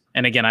games,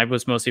 and again, I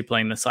was mostly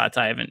playing the slots.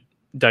 I haven't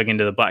dug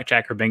into the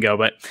blackjack or bingo,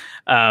 but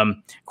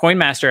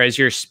Coinmaster, as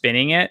you're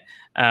spinning it,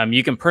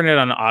 you can put it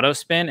on auto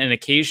spin, and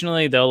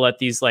occasionally they'll let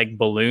these like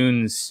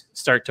balloons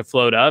start to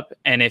float up.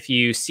 And if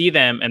you see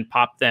them and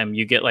pop them,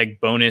 you get like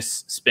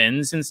bonus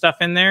spins and stuff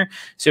in there.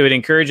 So it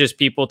encourages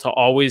people to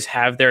always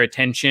have their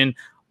attention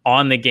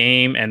on the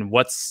game and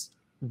what's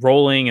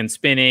rolling and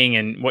spinning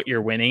and what you're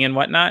winning and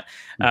whatnot,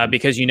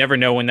 because you never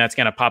know when that's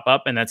going to pop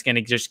up, and that's going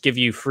to just give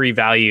you free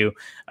value.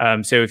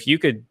 So if you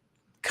could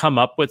come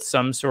up with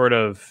some sort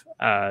of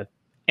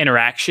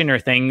interaction or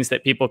things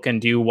that people can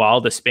do while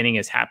the spinning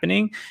is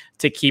happening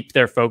to keep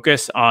their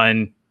focus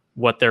on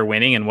what they're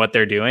winning and what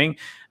they're doing,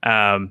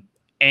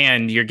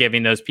 and you're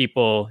giving those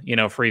people,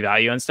 free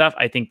value and stuff,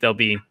 I think they'll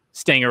be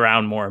staying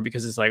around more,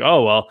 because it's like,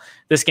 oh, well,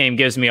 this game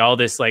gives me all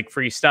this like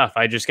free stuff.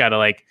 I just got to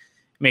like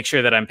make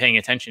sure that I'm paying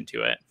attention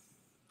to it.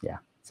 Yeah,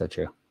 so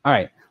true. All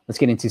right, let's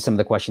get into some of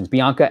the questions.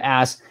 Bianca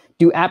asks,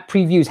 do app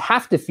previews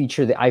have to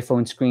feature the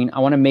iPhone screen?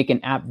 I want to make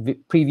an app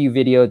preview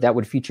video that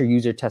would feature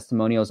user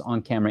testimonials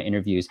on camera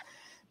interviews.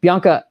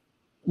 Bianca,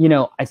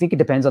 I think it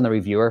depends on the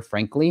reviewer,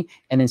 frankly.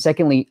 And then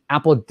secondly,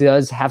 Apple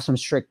does have some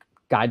strict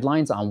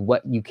guidelines on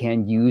what you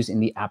can use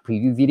in the app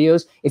preview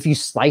videos. If you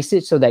slice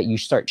it so that you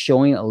start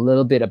showing a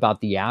little bit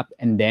about the app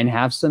and then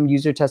have some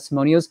user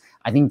testimonials,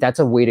 I think that's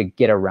a way to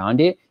get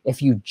around it.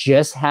 If you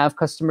just have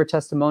customer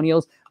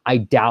testimonials, I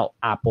doubt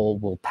Apple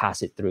will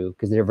pass it through,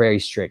 because they're very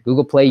strict.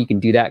 Google Play, you can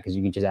do that because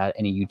you can just add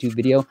any YouTube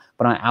video.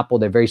 But on Apple,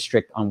 they're very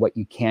strict on what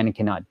you can and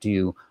cannot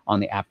do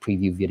on the app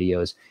preview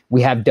videos.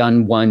 We have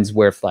done ones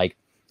where it's like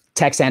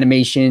text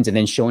animations and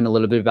then showing a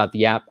little bit about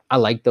the app. I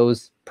like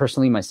those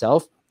personally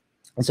myself.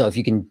 And so if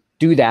you can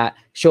do that,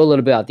 show a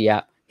little bit about the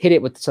app, hit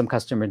it with some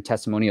customer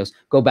testimonials,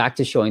 go back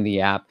to showing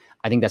the app,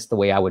 I think that's the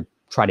way I would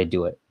try to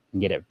do it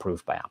and get it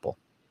approved by Apple.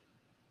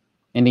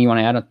 Anything you want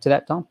to add to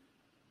that, Tom?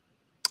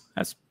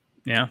 That's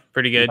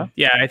pretty good.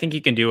 Yeah, I think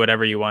you can do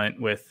whatever you want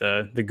with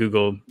the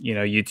Google,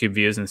 YouTube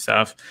views and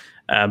stuff.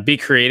 Be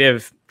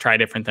creative, try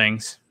different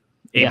things,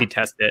 A/B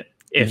test it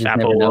if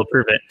Apple will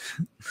approve it.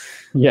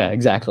 Yeah,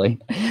 exactly.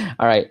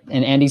 All right.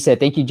 And Andy said,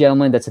 thank you,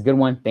 gentlemen. That's a good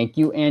one. Thank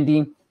you,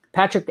 Andy.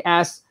 Patrick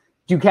asks,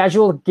 do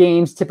casual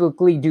games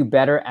typically do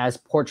better as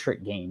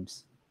portrait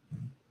games?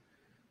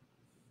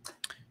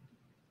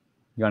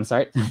 You want to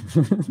start?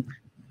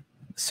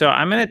 So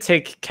I'm going to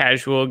take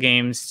casual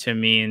games to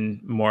mean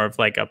more of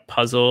like a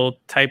puzzle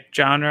type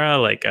genre,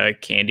 like a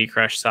Candy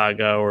Crush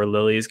Saga or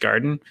Lily's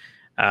Garden.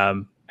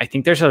 I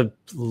think there's a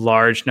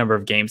large number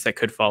of games that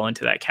could fall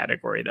into that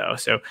category, though.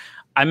 So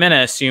I'm going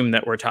to assume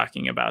that we're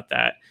talking about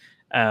that.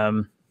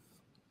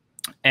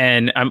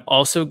 And I'm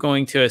also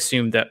going to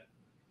assume that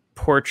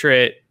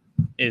portrait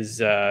is,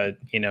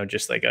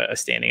 just like a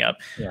standing up.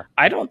 Yeah.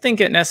 I don't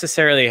think it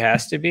necessarily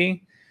has to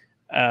be.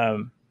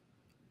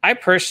 I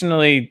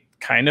personally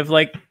kind of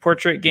like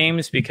portrait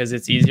games because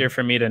it's easier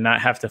for me to not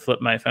have to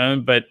flip my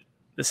phone. But at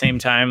the same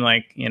time,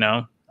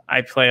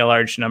 I play a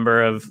large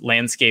number of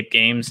landscape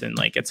games and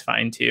it's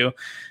fine too.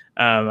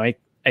 I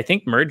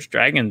think Merge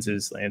Dragons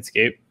is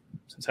landscape.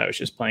 since I was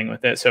just playing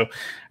with it. So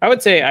I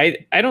would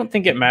say I don't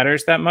think it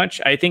matters that much.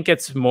 I think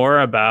it's more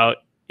about,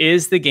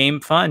 is the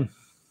game fun?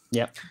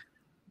 Yep.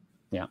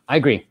 Yeah, I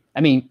agree.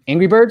 I mean,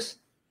 Angry Birds,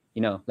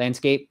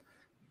 landscape,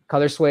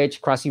 color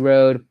switch, Crossy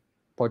Road,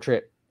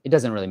 portrait. It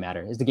doesn't really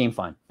matter. Is the game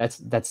fun? That's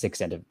the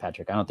extent of it,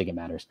 Patrick. I don't think it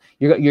matters.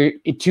 You're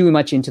too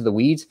much into the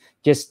weeds.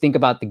 Just think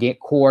about the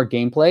core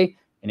gameplay,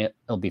 and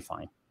it'll be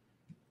fine.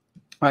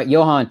 All right,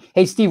 Johan.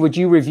 Hey, Steve, would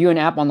you review an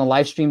app on the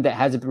live stream that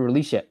hasn't been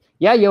released yet?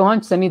 Yeah,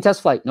 Johan, send me a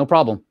test flight. No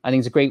problem. I think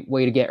it's a great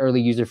way to get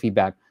early user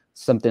feedback.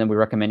 Something that we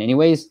recommend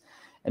anyways.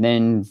 And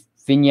then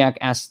Vignac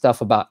asked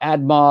stuff about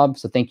AdMob.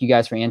 So thank you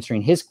guys for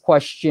answering his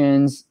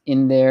questions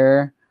in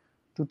there.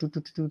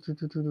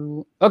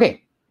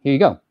 Okay, here you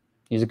go.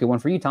 Here's a good one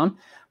for you, Tom.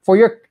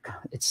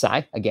 It's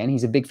Sai again.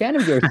 He's a big fan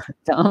of yours,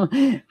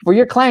 Tom. For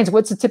your clients,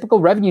 what's the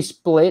typical revenue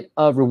split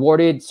of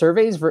rewarded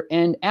surveys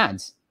and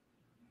ads?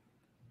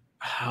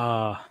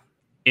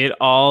 It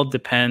all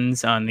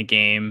depends on the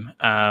game.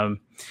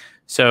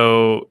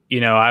 So,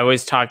 I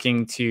was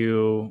talking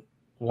to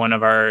one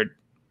of our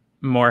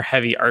more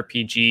heavy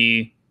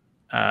RPG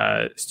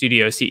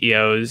studio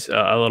CEOs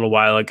a little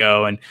while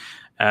ago.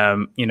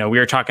 And, we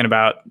were talking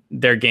about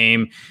their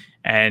game,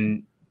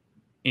 and,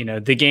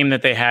 the game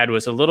that they had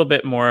was a little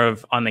bit more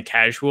of on the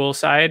casual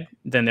side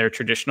than their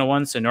traditional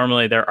one. So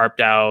normally their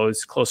ARPDAU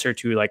is closer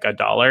to like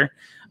 $1.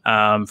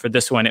 For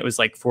this one, it was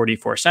like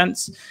 44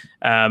 cents.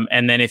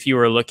 And then if you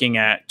were looking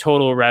at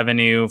total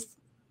revenue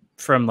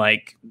from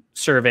like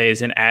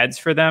surveys and ads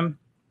for them,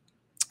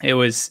 it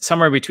was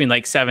somewhere between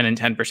like 7 and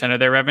 10% of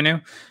their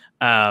revenue,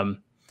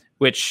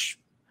 which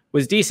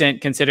was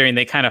decent considering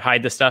they kind of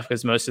hide the stuff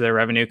because most of their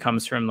revenue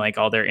comes from like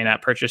all their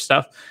in-app purchase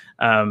stuff.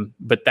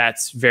 But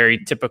that's very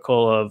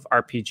typical of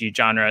RPG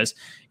genres.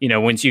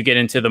 Once you get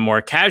into the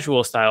more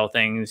casual style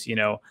things,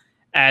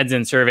 ads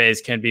and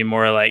surveys can be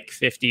more like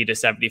 50 to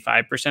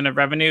 75% of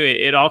revenue.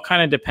 It all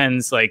kind of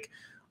depends like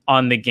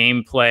on the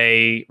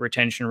gameplay,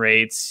 retention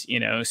rates,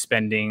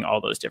 spending,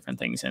 all those different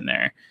things in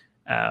there.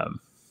 I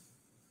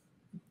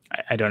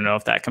don't know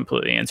if that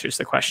completely answers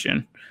the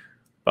question,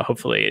 but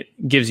hopefully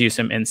it gives you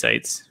some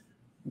insights.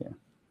 Yeah.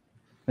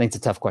 I think it's a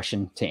tough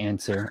question to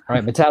answer. All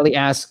right. Vitaly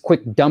asks,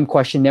 quick, dumb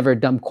question, never a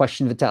dumb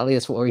question, Vitaly.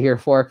 That's what we're here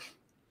for.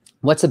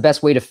 What's the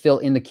best way to fill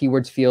in the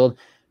keywords field?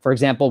 For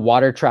example,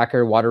 water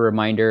tracker, water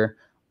reminder,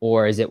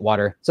 or is it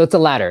water? So it's a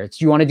ladder.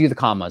 You want to do the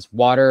commas,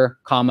 water,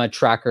 comma,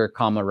 tracker,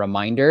 comma,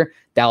 reminder.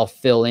 That'll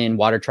fill in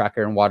water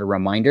tracker and water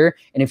reminder.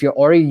 And if you're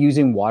already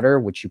using water,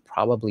 which you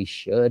probably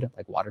should,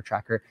 like water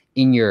tracker,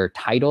 in your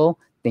title,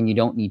 then you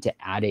don't need to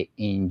add it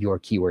in your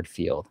keyword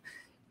field.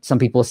 Some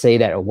people say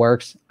that it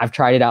works. I've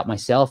tried it out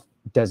myself.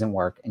 It doesn't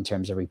work in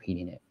terms of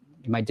repeating it.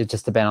 It might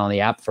just depend on the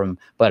app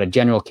but a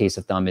general case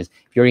of thumb is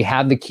if you already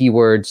have the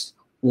keywords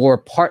or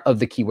part of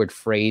the keyword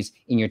phrase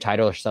in your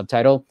title or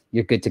subtitle,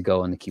 you're good to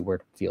go in the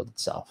keyword field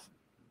itself.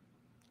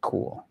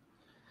 Cool.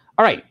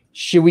 All right.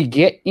 Should we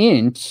get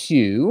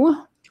into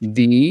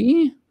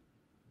the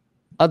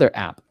other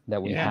app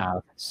that we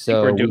have?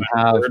 So we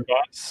have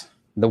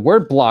the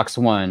Word Blocks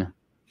one.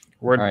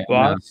 Word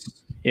Boss.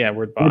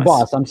 Word Boss. Word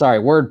Boss. I'm sorry.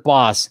 Word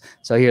Boss.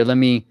 So here, let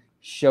me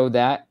show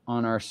that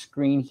on our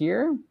screen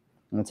here. I'm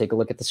going to take a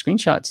look at the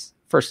screenshots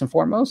first and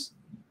foremost.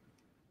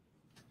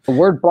 The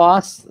Word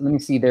Boss, let me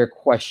see their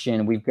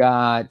question. We've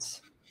got,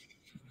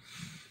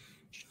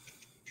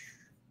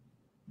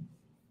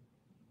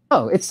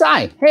 oh, it's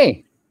Sai.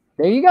 Hey,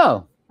 there you go.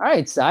 All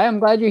right, Sai, I'm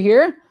glad you're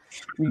here.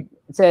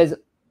 It says,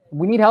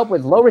 we need help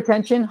with low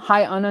retention,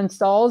 high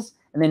uninstalls,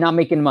 and then not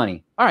making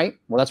money. All right,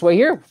 well, that's what we're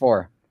here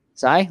for.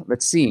 Sai,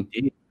 let's see.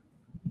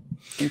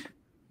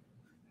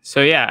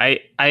 So yeah,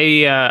 I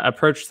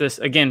approached this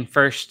again.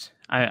 First,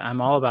 I'm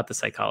all about the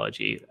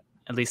psychology,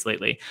 at least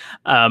lately.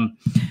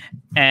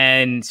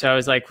 And so I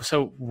was like,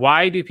 so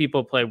why do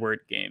people play word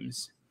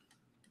games?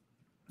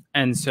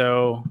 And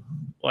so,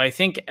 well, I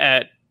think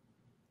at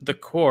the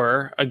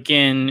core,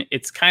 again,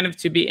 it's kind of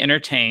to be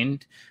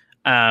entertained.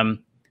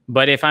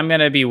 But if I'm going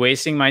to be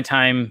wasting my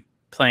time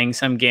playing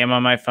some game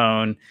on my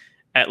phone,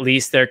 at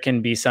least there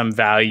can be some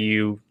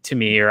value to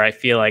me, or I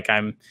feel like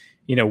I'm,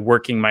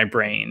 working my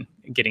brain,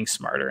 getting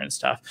smarter and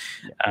stuff.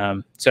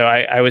 So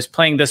I was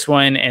playing this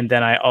one, and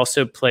then I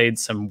also played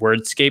some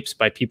Wordscapes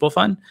by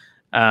PeopleFun,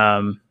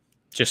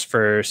 just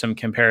for some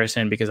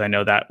comparison, because I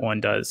know that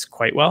one does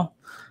quite well.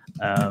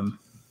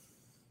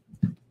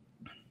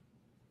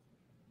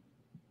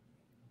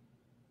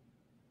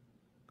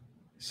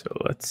 So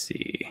let's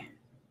see.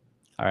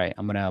 All right,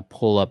 I'm going to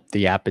pull up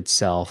the app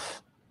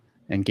itself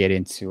and get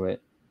into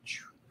it.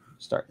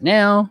 Start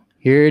now.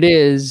 Here it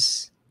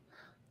is.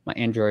 My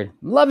Android.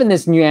 I'm loving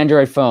this new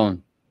Android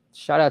phone.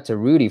 Shout out to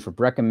Rudy for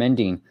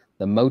recommending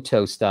the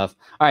Moto stuff.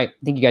 All right,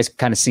 I think you guys can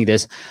kind of see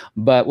this,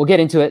 but we'll get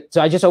into it.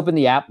 So I just opened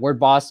the app, Word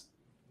Boss.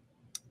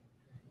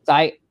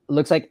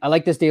 Looks like I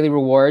like this daily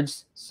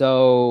rewards.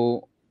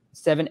 So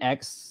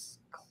 7x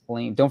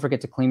claim. Don't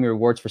forget to claim your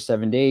rewards for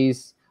 7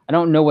 days. I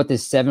don't know what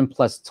this 7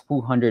 plus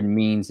 200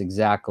 means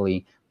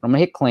exactly, but I'm gonna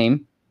hit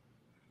claim.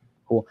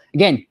 Cool.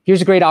 Again,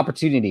 here's a great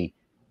opportunity.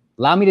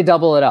 Allow me to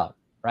double it up,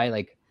 right?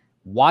 Like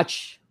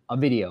watch a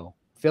video,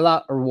 fill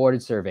out a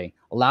rewarded survey,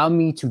 allow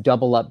me to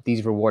double up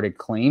these rewarded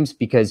claims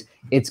because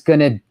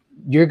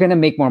you're gonna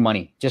make more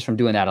money just from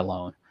doing that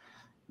alone.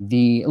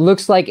 It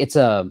looks like it's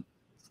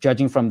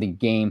judging from the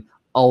game,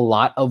 a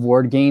lot of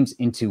word games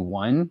into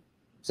one.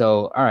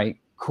 So, all right,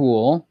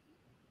 cool.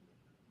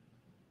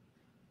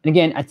 And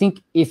again, I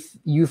think if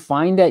you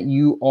find that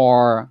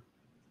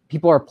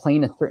people are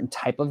playing a certain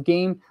type of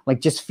game, like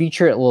just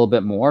feature it a little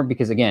bit more,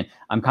 because again,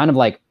 I'm kind of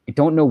like, I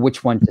don't know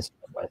which one to start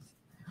with.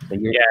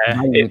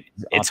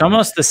 It's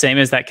almost the same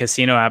as that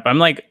casino app. I'm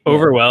like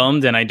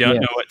overwhelmed and I don't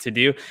know what to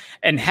do.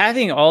 And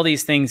having all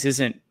these things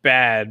isn't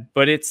bad,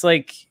 but it's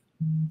like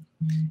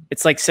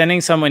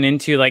sending someone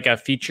into like a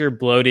feature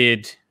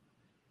bloated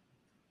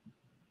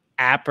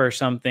app or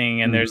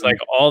something. And there's like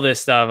all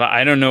this stuff.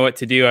 I don't know what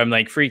to do. I'm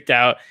like freaked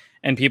out.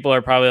 And people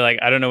are probably like,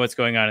 I don't know what's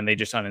going on. And they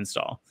just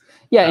uninstall.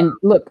 Yeah. And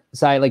look,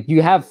 Sai, like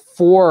you have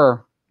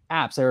 4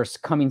 apps that are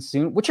coming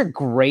soon, which are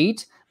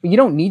great, but you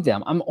don't need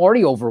them. I'm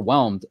already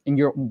overwhelmed. And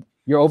you're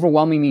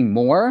overwhelming me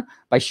more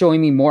by showing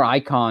me more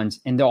icons.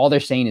 And all they're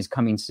saying is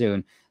coming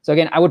soon. So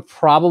again, I would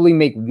probably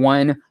make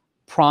one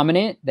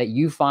prominent that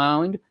you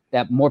found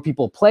that more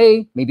people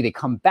play. Maybe they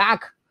come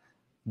back.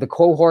 The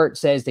cohort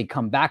says they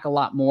come back a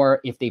lot more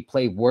if they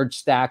play Word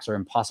Stacks or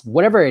Impossible,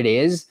 whatever it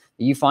is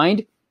that you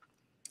find.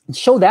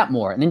 Show that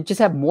more, and then just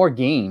have more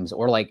games,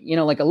 or like,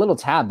 like a little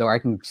tab though, I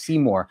can see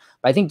more.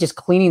 But I think just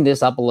cleaning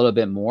this up a little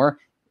bit more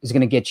is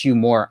going to get you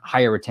more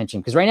higher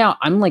retention. Because right now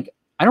I'm like,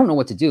 I don't know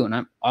what to do, and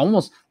I'm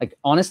almost like,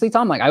 honestly,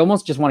 Tom, like I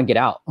almost just want to get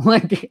out.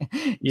 Like,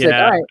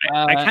 yeah, like,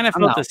 all right, I kind of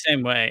felt the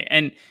same way.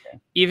 And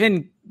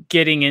even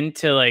getting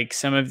into like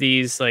some of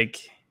these, like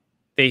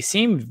they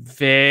seem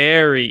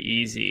very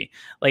easy.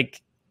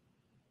 Like,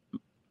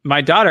 my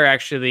daughter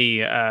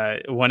actually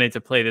wanted to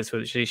play this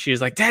with. She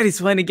was like, "Daddy's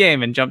playing a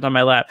game," and jumped on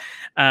my lap.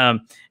 And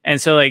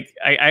so like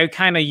I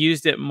kind of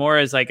used it more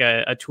as like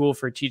a tool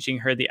for teaching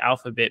her the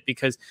alphabet,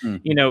 because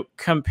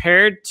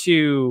compared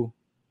to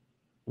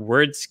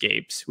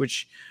Wordscapes,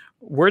 which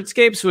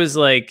Wordscapes was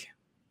like,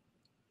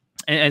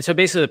 and so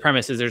basically the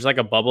premise is there's like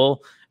a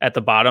bubble at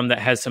the bottom that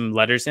has some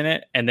letters in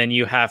it, and then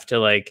you have to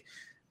like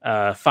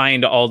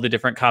find all the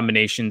different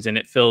combinations, and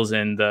it fills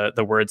in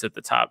the words at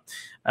the top.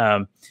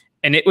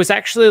 And it was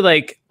actually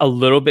like a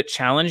little bit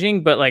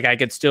challenging, but like I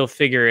could still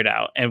figure it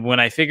out. And when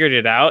I figured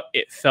it out,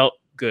 it felt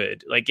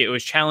good. Like it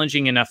was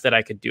challenging enough that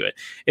I could do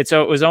it.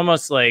 So it was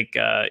almost like,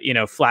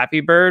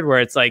 Flappy Bird,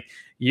 where it's like,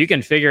 you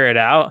can figure it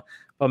out,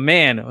 but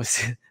man, it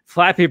was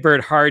Flappy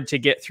Bird hard to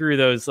get through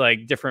those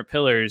like different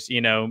pillars,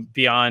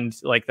 beyond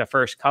like the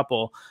first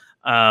couple.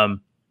 And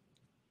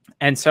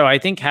so I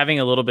think having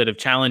a little bit of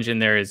challenge in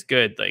there is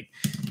good. Like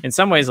in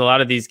some ways, a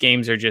lot of these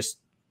games are just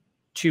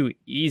too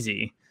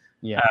easy.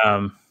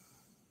 Yeah.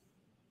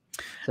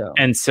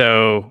 And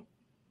so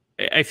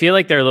I feel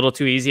like they're a little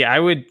too easy. I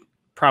would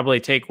probably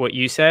take what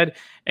you said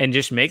and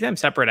just make them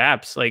separate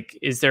apps. Like,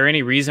 is there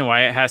any reason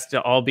why it has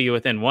to all be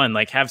within one?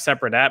 Like, have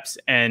separate apps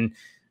and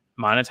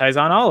monetize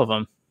on all of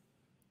them.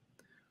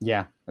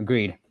 Yeah,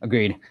 agreed.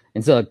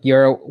 And so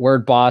your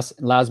Word Boss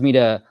allows me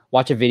to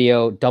watch a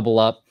video, double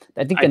up.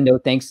 I think the no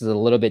thanks is a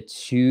little bit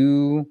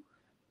too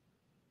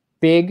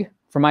big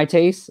for my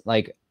taste.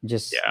 Like,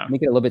 just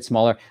make it a little bit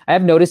smaller. I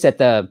have noticed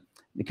that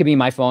it could be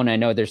my phone. I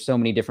know there's so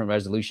many different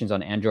resolutions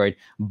on Android,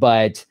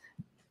 but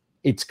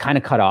it's kind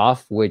of cut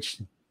off,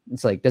 which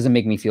it's like doesn't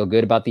make me feel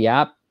good about the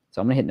app.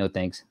 So I'm gonna hit no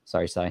thanks.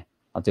 Sorry, Sai.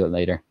 I'll do it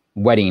later.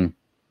 Wedding.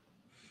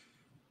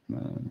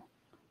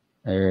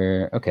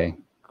 Okay.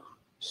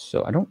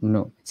 So I don't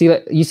know. See,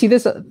 you see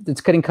this?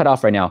 It's getting cut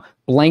off right now.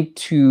 Blank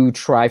to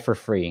try for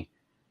free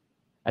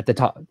at the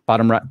top,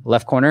 bottom right,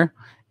 left corner,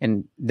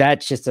 and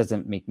that just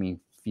doesn't make me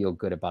feel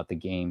good about the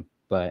game.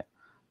 But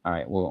all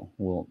right, we'll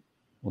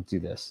do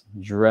this.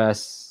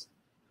 Dress,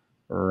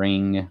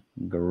 ring,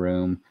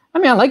 groom. I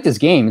mean, I like this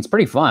game. It's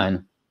pretty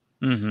fun.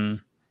 Mm-hmm.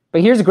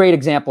 But here's a great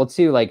example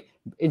too. Like,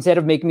 instead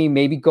of making me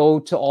maybe go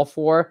to all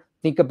 4,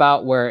 think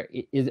about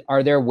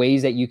are there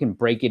ways that you can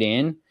break it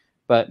in?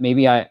 But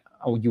maybe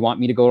you want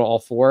me to go to all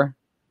 4?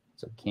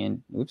 So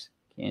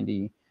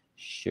candy,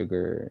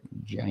 sugar,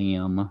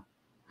 jam.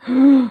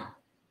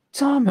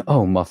 Tom,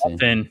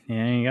 muffin. Yeah,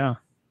 there you go.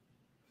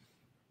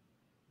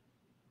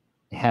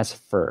 It has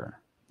fur.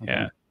 Okay.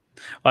 Yeah.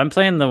 Well, I'm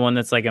playing the one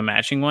that's like a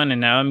matching one,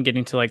 and now I'm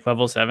getting to like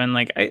level 7.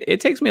 Like it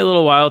takes me a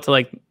little while to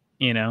like,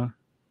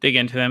 dig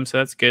into them. So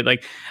that's good.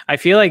 Like, I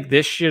feel like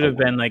this should have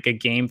been like a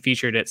game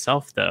featured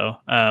itself though.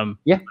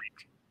 Yeah.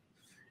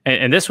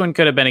 And this one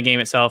could have been a game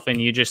itself, and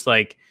you just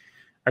like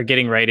are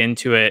getting right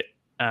into it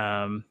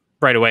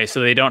right away. So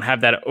they don't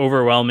have that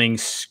overwhelming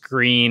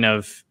screen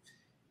of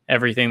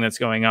everything that's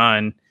going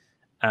on.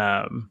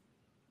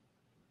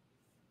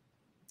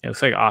 It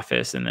looks like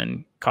Office and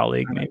then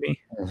Colleague, maybe.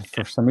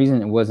 For some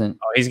reason, it wasn't.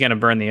 Oh, he's going to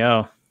burn the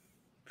O.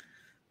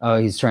 Oh,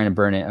 he's trying to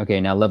burn it.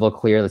 Okay, now level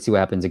clear. Let's see what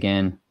happens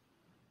again.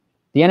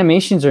 The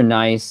animations are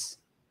nice.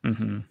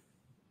 Mm-hmm.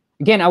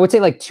 Again, I would say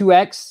like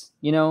 2x,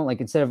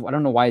 like instead of, I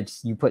don't know why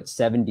you put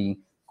 70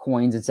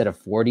 coins instead of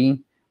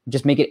 40.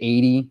 just make it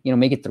 80,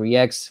 make it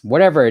 3x,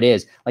 whatever it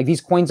is. Like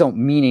these coins don't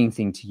mean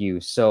anything to you.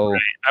 So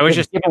right. I was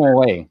just give them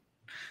away.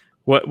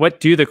 What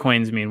do the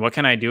coins mean? What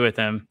can I do with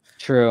them?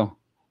 True.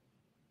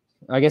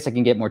 I guess I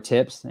can get more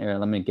tips. Here,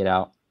 let me get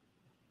out.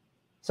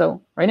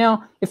 So right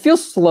now it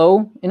feels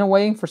slow in a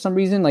way for some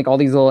reason, like all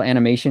these little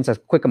animations. I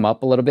quick them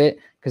up a little bit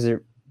because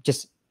it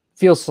just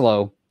feels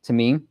slow to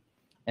me.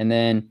 And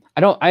then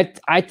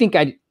I think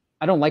I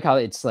don't like how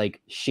it's like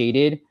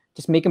shaded.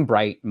 Just make them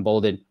bright and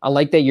bolded. I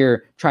like that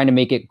you're trying to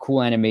make it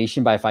cool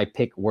animation, but if I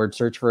pick word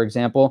search, for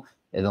example,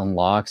 it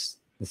unlocks.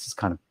 This is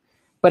kind of,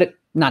 but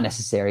not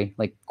necessary.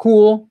 Like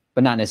cool,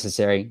 but not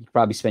necessary. You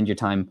probably spend your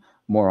time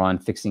more on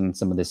fixing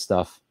some of this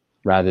stuff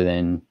rather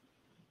than,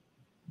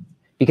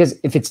 because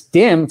if it's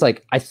dim, it's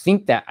like, I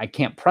think that I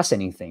can't press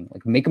anything.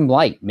 Like make them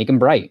light, make them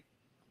bright.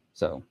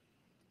 So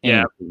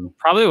yeah,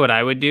 probably what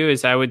I would do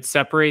is I would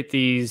separate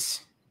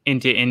these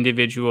into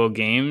individual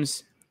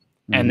games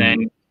and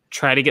then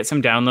try to get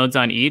some downloads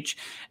on each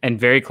and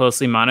very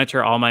closely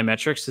monitor all my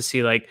metrics to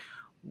see like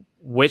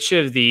which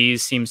of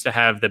these seems to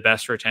have the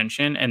best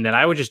retention. And then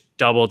I would just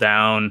double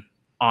down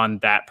on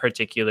that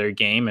particular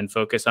game and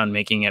focus on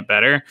making it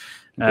better.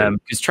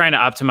 Because trying to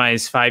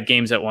optimize 5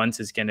 games at once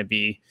is going to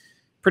be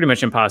pretty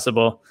much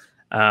impossible.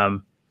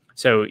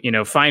 So,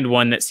 find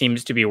one that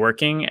seems to be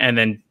working and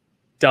then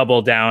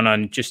double down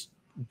on just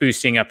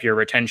boosting up your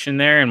retention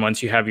there. And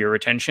once you have your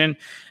retention,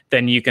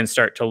 then you can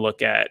start to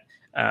look at,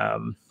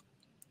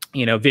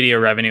 video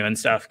revenue and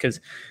stuff. Because,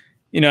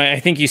 I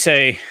think you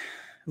say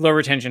low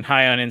retention,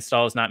 high on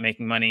install is not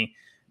making money.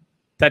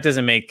 That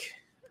doesn't make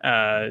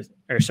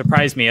or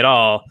surprise me at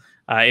all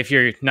if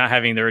you're not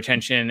having the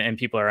retention and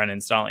people are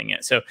uninstalling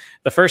it. So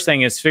the first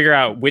thing is figure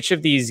out which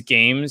of these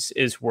games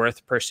is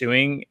worth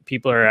pursuing.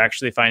 People are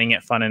actually finding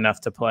it fun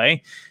enough to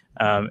play.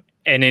 And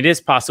it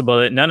is possible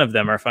that none of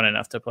them are fun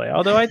enough to play.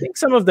 Although I think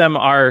some of them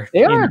are.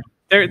 They are.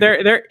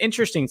 They're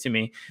interesting to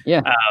me.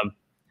 Yeah.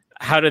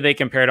 How do they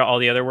compare to all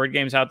the other word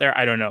games out there?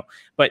 I don't know.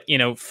 But,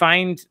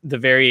 find the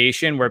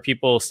variation where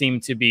people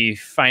seem to be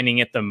finding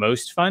it the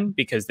most fun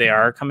because they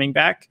are coming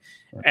back,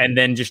 and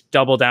then just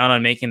double down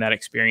on making that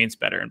experience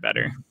better and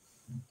better.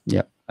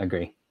 Yep, I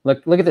agree.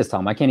 Look at this,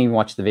 Tom. I can't even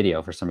watch the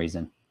video for some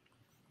reason.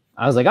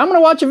 I was like, I'm going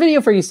to watch a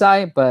video for you,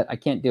 Sai, but I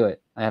can't do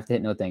it. I have to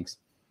hit no thanks.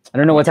 I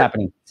don't know what's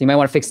happening. So you might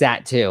want to fix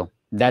that too.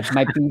 That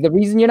might be the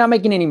reason you're not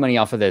making any money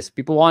off of this.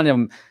 People want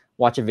to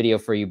watch a video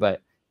for you,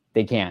 but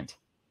they can't.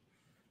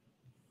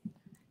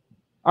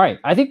 All right.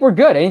 I think we're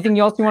good. Anything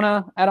else you want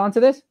to add on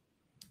to this?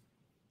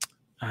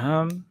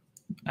 I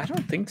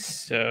don't think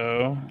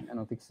so. I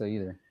don't think so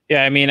either.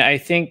 Yeah. I mean, I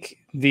think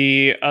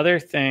the other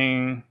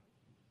thing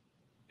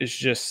is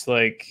just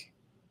like,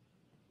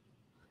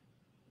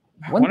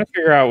 I want to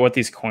figure out what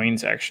these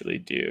coins actually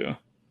do.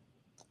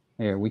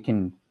 Here, we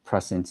can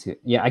press into,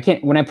 I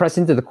can't, when I press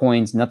into the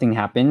coins, nothing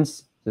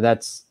happens. So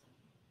that's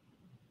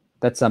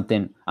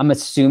something. I'm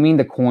assuming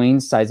the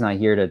coin side's not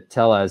here to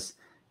tell us,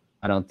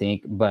 I don't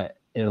think, but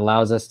it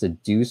allows us to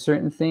do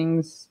certain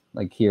things.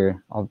 Like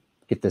here, I'll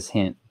get this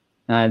hint.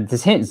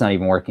 This hint is not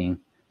even working.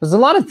 There's a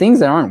lot of things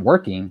that aren't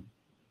working.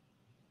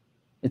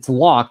 It's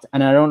locked,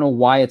 and I don't know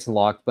why it's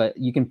locked, but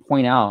you can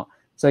point out.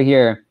 So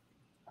here,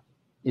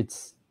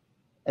 it's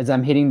as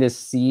I'm hitting this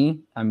C,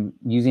 I'm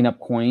using up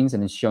coins,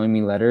 and it's showing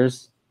me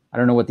letters. I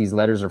don't know what these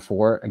letters are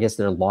for. I guess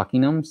they're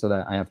locking them so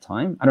that I have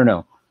time. I don't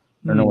know.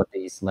 I don't know what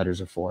these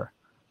letters are for,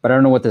 but I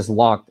don't know what this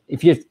locked.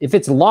 If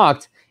it's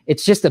locked,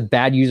 it's just a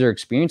bad user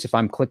experience. If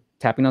I'm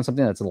tapping on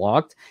something that's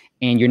locked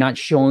and you're not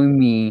showing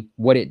me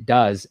what it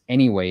does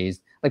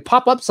anyways, like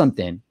pop up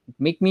something,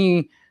 make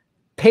me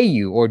pay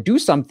you or do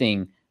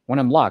something when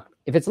I'm locked.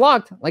 If it's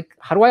locked, like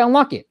how do I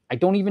unlock it? I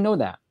don't even know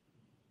that.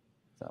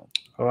 So.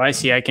 Oh, I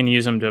see. I can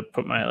use them to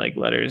put my like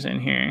letters in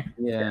here.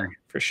 Yeah.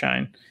 For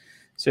Shine.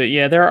 So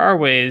yeah, there are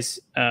ways.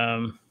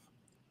 Yeah.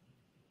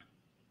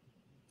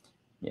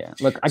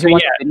 Look, I can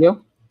watch the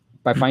video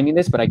by finding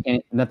this, but I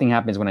can't. Nothing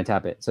happens when I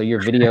tap it. So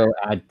your video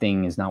ad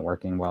thing is not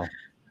working well.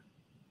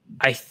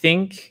 I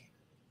think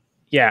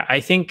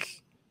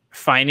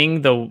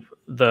finding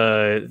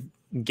the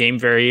game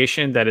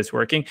variation that is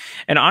working,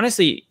 and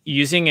honestly,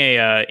 using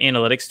a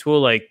analytics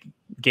tool like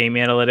Game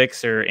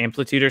Analytics or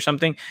Amplitude or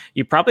something,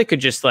 you probably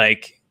could just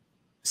like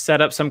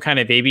set up some kind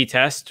of A/B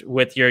test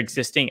with your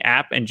existing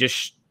app and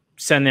just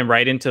send them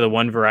right into the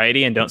one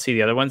variety and don't see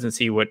the other ones and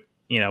see what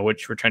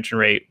which retention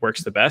rate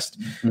works the best.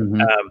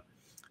 Mm-hmm.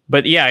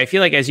 But yeah, I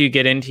feel like as you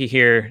get into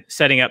here,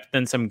 setting up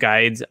then some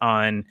guides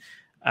on,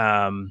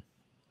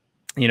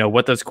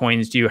 what those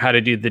coins do, how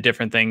to do the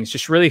different things,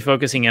 just really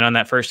focusing in on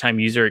that first time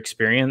user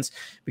experience.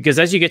 Because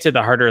as you get to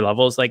the harder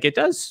levels, like it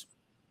does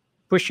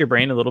push your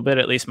brain a little bit,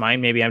 at least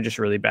mine. Maybe I'm just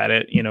really bad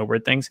at,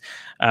 weird things.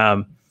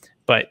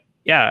 But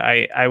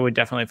yeah, I would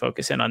definitely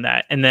focus in on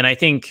that. And then I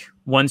think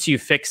once you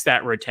fix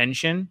that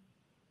retention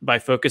by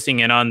focusing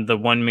in on the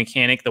one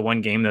mechanic, the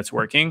one game that's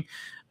working,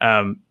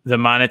 the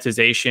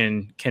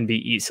monetization can be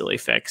easily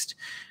fixed.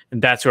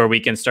 And that's where we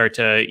can start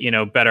to,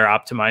 better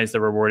optimize the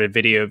rewarded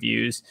video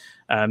views.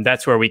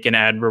 That's where we can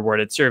add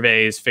rewarded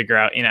surveys, figure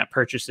out in-app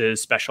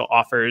purchases, special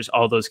offers,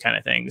 all those kind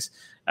of things.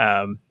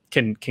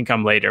 can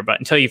come later. But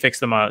until you fix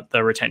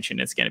the retention,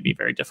 it's going to be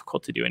very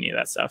difficult to do any of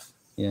that stuff.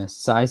 Yeah,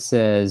 Sai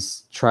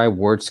says try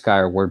Word Sky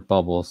or Word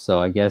Bubble. So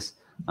I guess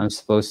I'm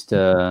supposed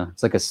to,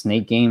 it's like a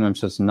snake game. I'm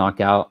supposed to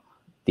knock out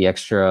the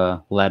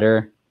extra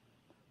letter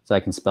so I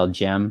can spell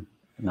gem,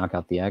 knock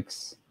out the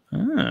X.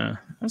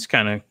 That's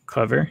kind of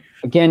clever.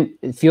 Again,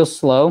 it feels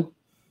slow.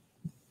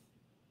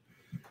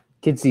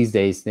 Kids these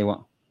days,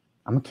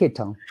 I'm a kid,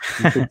 Tom.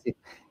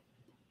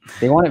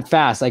 They want it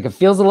fast. Like, it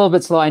feels a little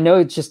bit slow. I know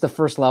it's just the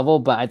first level,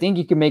 but I think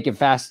you can make it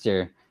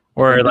faster.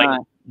 Or like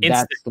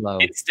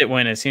instant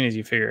win as soon as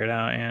you figure it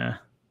out. Yeah.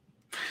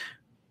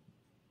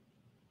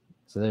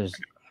 So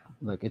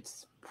look,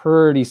 it's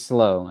pretty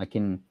slow.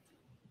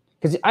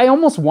 Because I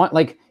almost want,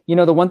 like,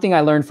 the one thing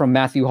I learned from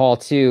Matthew Hall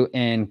too,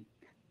 and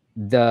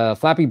the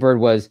Flappy Bird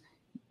was,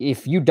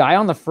 if you die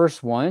on the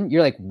first one,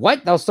 you're like,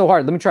 what? That was so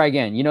hard. Let me try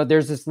again.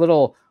 There's this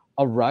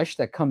a rush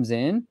that comes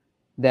in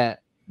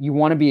that you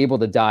want to be able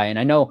to die. And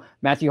I know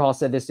Matthew Hall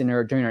said this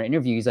during our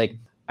interview. He's like,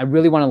 I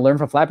really want to learn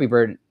from Flappy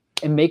Bird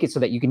and make it so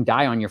that you can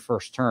die on your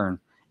first turn.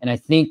 And I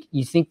think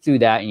you think through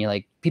that and you're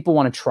like, people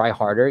want to try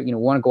harder,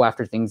 want to go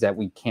after things that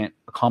we can't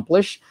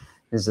accomplish.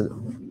 Is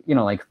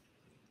like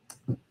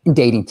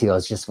dating too,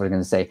 is just what I'm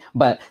going to say.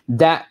 But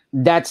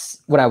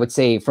that's what I would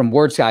say from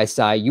Word Sky's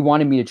side. You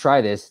wanted me to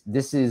try this.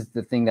 This is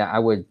the thing that I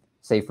would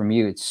say from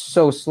you. It's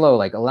so slow.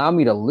 Like, allow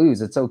me to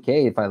lose. It's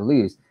okay if I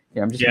lose.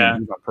 I'm just gonna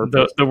lose on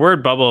purpose. The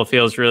word bubble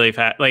feels really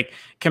fast. Like,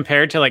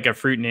 compared to like a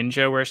Fruit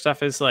Ninja where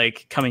stuff is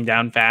like coming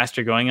down fast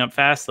or going up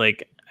fast.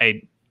 Like, so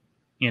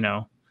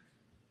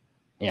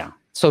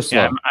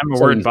slow. Yeah, I'm a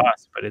so word easy.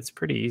 boss, but it's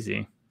pretty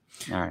easy.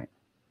 All right.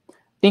 I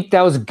think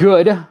that was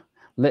good.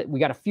 We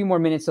got a few more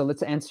minutes, so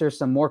let's answer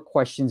some more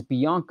questions.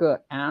 Bianca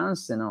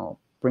asks, and I'll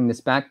bring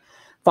this back.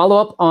 Follow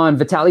up on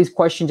Vitali's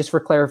question, just for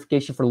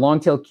clarification, for long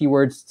tail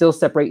keywords, still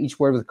separate each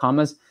word with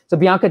commas. So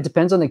Bianca, it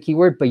depends on the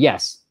keyword, but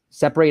yes,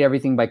 separate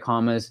everything by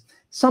commas.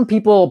 Some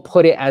people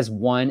put it as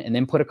one and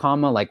then put a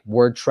comma, like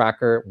water,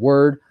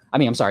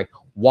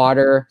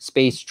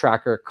 space,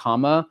 tracker,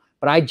 comma.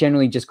 But I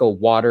generally just go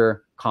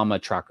water, comma,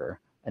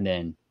 tracker, and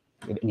then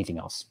anything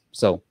else.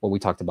 So what we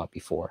talked about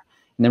before.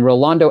 And then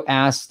Rolando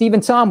asks, Steve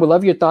and Tom, we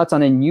love your thoughts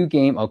on a new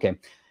game. Okay.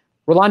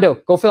 Rolando,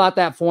 go fill out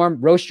that form.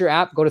 Roast your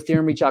app. Go to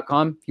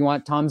theoremreach.com. If you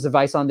want Tom's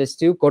advice on this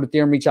too, go to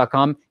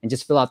theoremreach.com and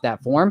just fill out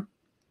that form,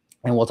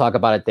 and we'll talk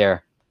about it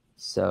there.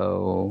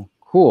 So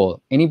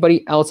cool.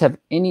 Anybody else have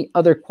any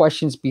other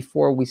questions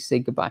before we say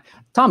goodbye?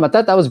 Tom, I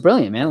thought that was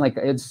brilliant, man. Like,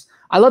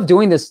 I love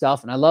doing this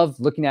stuff, and I love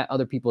looking at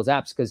other people's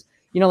apps because,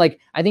 I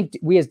think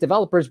we as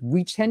developers,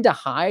 we tend to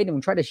hide and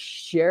we try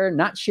to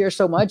not share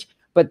so much.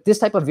 But this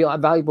type of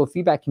valuable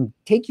feedback can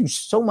take you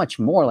so much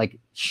more. Like,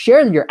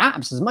 share your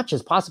apps as much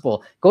as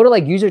possible. Go to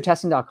like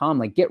usertesting.com,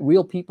 like get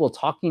real people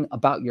talking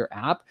about your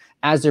app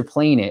as they're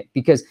playing it.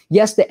 Because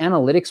yes, the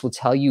analytics will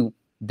tell you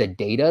the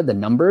data, the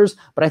numbers,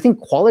 but I think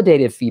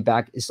qualitative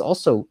feedback is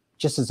also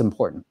just as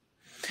important.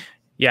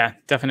 Yeah,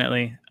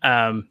 definitely.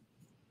 I'm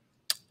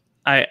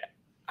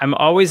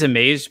always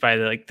amazed by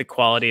the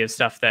quality of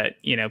stuff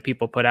that,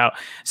 people put out.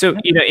 So,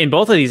 in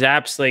both of these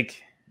apps,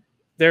 like,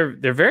 they're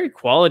very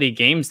quality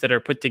games that are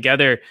put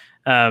together.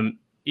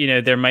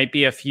 There might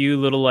be a few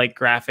little like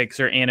graphics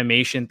or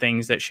animation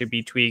things that should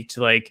be tweaked,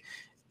 like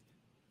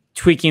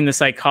tweaking the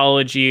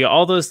psychology,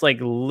 all those like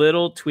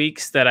little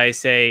tweaks that I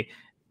say,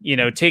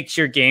 takes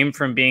your game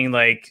from being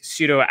like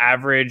pseudo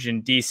average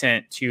and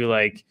decent to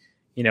like,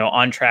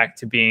 on track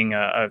to being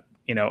a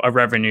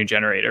revenue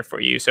generator for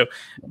you. So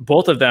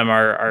both of them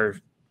are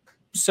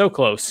so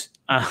close.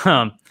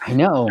 I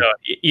know. So,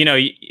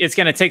 it's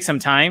going to take some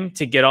time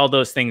to get all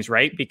those things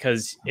right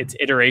because it's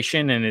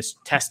iteration and it's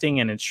testing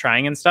and it's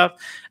trying and stuff.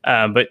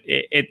 But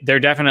they're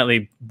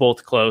definitely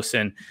both close.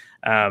 And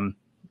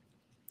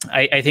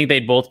I think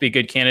they'd both be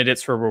good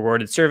candidates for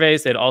rewarded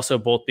surveys. They'd also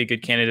both be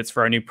good candidates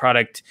for our new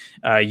product,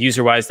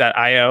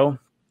 userwise.io.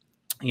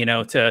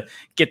 To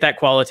get that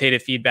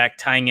qualitative feedback,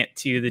 tying it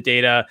to the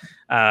data,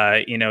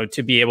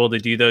 to be able to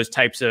do those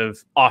types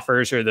of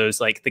offers or those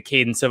like the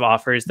cadence of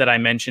offers that I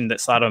mentioned that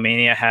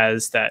Slotomania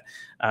has that,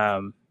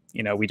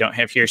 we don't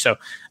have here. So,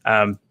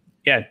 I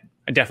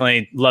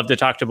definitely love to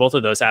talk to both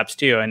of those apps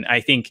too. And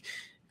I think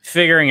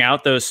figuring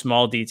out those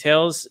small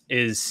details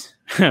is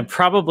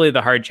probably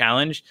the hard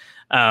challenge.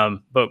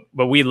 But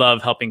we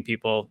love helping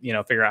people,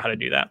 figure out how to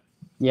do that.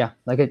 Yeah,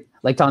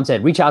 like Tom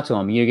said, reach out to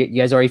him. You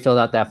guys already filled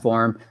out that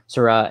form,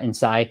 Sarah and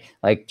Sai.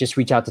 Like, just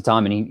reach out to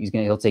Tom, and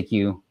he'll take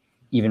you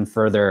even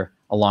further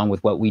along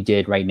with what we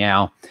did right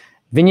now.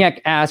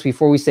 Vignac asked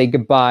before we say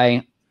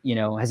goodbye,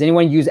 has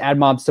anyone used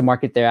AdMobs to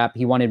market their app?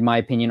 He wanted my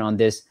opinion on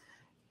this.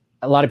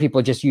 A lot of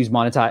people just use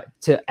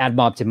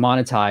AdMob to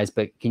monetize,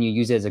 but can you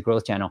use it as a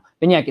growth channel?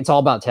 Vignac, it's all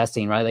about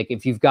testing, right? Like,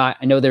 if you've got,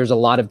 I know there's a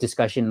lot of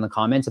discussion in the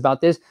comments about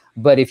this,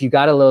 but if you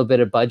got a little bit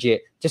of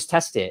budget, just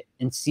test it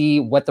and see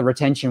what the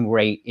retention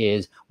rate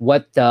is,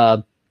 what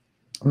the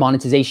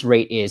monetization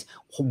rate is,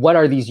 what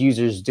are these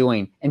users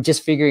doing, and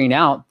just figuring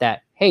out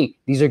that, hey,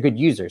 these are good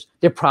users.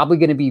 They're probably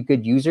going to be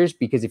good users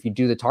because if you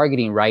do the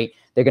targeting right,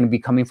 they're going to be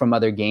coming from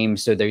other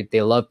games. So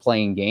they love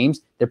playing games.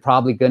 They're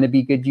probably going to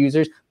be good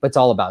users, but it's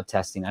all about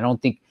testing. I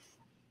don't think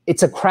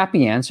it's a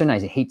crappy answer, and I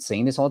hate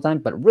saying this all the time,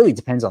 but it really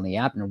depends on the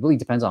app, and it really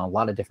depends on a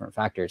lot of different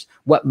factors.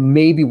 What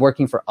may be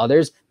working for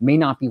others may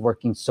not be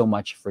working so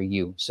much for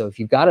you. So if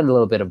you've got a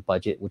little bit of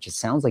budget, which it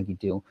sounds like you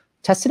do,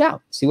 test it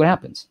out, see what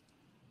happens.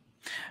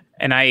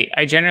 And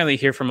I generally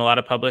hear from a lot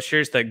of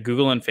publishers that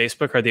Google and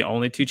Facebook are the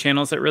only two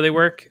channels that really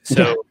work.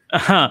 So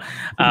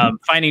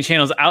finding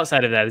channels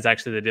outside of that is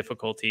actually the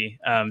difficulty.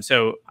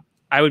 So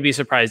I would be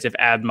surprised if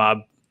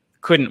AdMob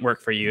couldn't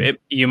work for you.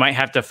 You might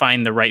have to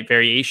find the right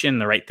variation,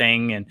 the right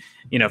thing, and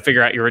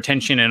figure out your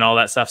retention and all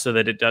that stuff so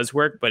that it does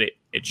work. But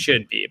it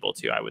should be able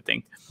to, I would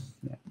think.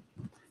 Yeah.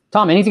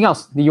 Tom, anything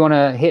else that you want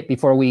to hit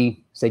before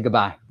we say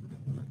goodbye?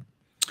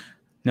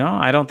 No,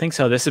 I don't think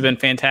so. This has been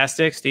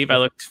fantastic, Steve. I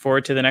look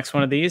forward to the next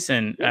one of these.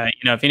 And,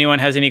 if anyone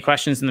has any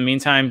questions in the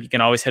meantime, you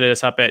can always hit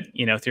us up at,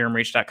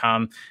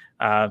 theoremreach.com.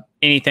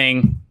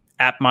 Anything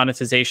app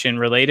monetization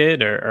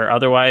related or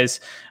otherwise,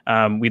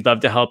 we'd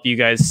love to help you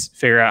guys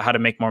figure out how to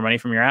make more money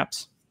from your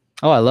apps.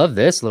 Oh, I love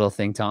this little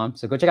thing, Tom.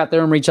 So go check out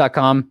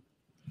theoremreach.com.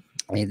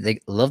 They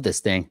love this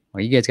thing.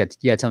 Well, you got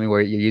to tell me what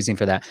you're using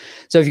for that.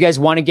 So if you guys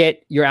want to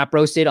get your app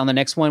roasted on the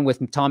next one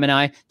with Tom and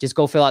I, just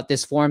go fill out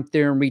this form,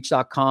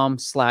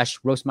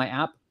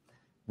 theoremreach.com/roastmyapp,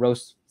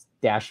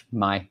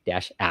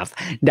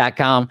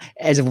 roast-my-app.com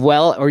as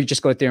well, or you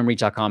just go to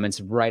theoremreach.com.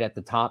 It's right at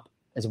the top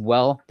as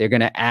well. They're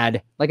going to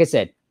add, like I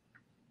said,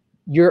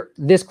 you're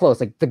this close.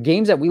 Like the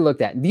games that we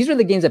looked at, these are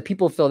the games that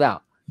people filled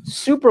out.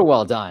 Super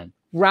well done.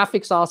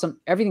 Graphics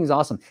awesome. Everything's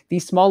awesome.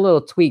 These small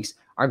little tweaks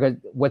are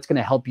what's going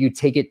to help you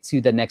take it to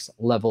the next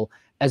level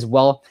as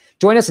well.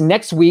 Join us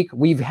next week.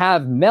 We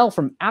have Mel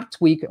from App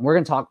Tweak, and we're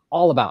going to talk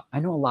all about, I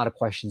know a lot of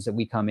questions that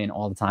we come in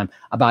all the time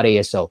about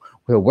ASO.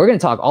 We're going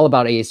to talk all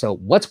about ASO,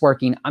 what's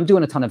working. I'm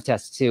doing a ton of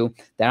tests too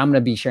that I'm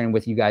going to be sharing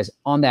with you guys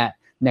on that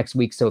next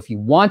week. So if you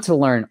want to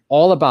learn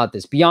all about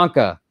this,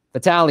 Bianca,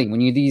 Vitaly,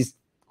 when you these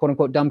quote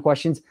unquote dumb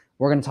questions,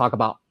 we're going to talk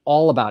about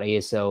all about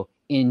ASO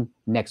in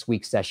next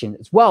week's session,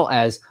 as well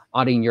as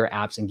auditing your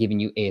apps and giving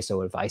you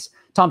ASO advice.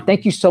 Tom,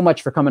 thank you so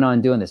much for coming on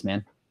and doing this,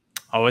 man.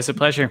 Always a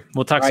pleasure.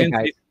 We'll talk soon.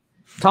 Guys.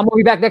 Tom will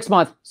be back next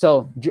month.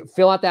 So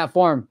fill out that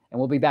form and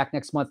we'll be back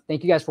next month.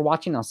 Thank you guys for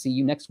watching. I'll see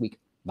you next week.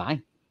 Bye.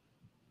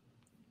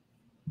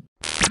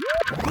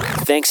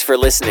 Thanks for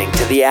listening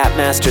to the App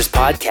Masters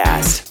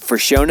podcast. For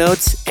show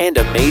notes and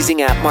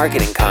amazing app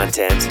marketing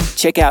content,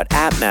 check out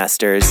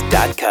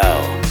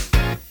appmasters.co.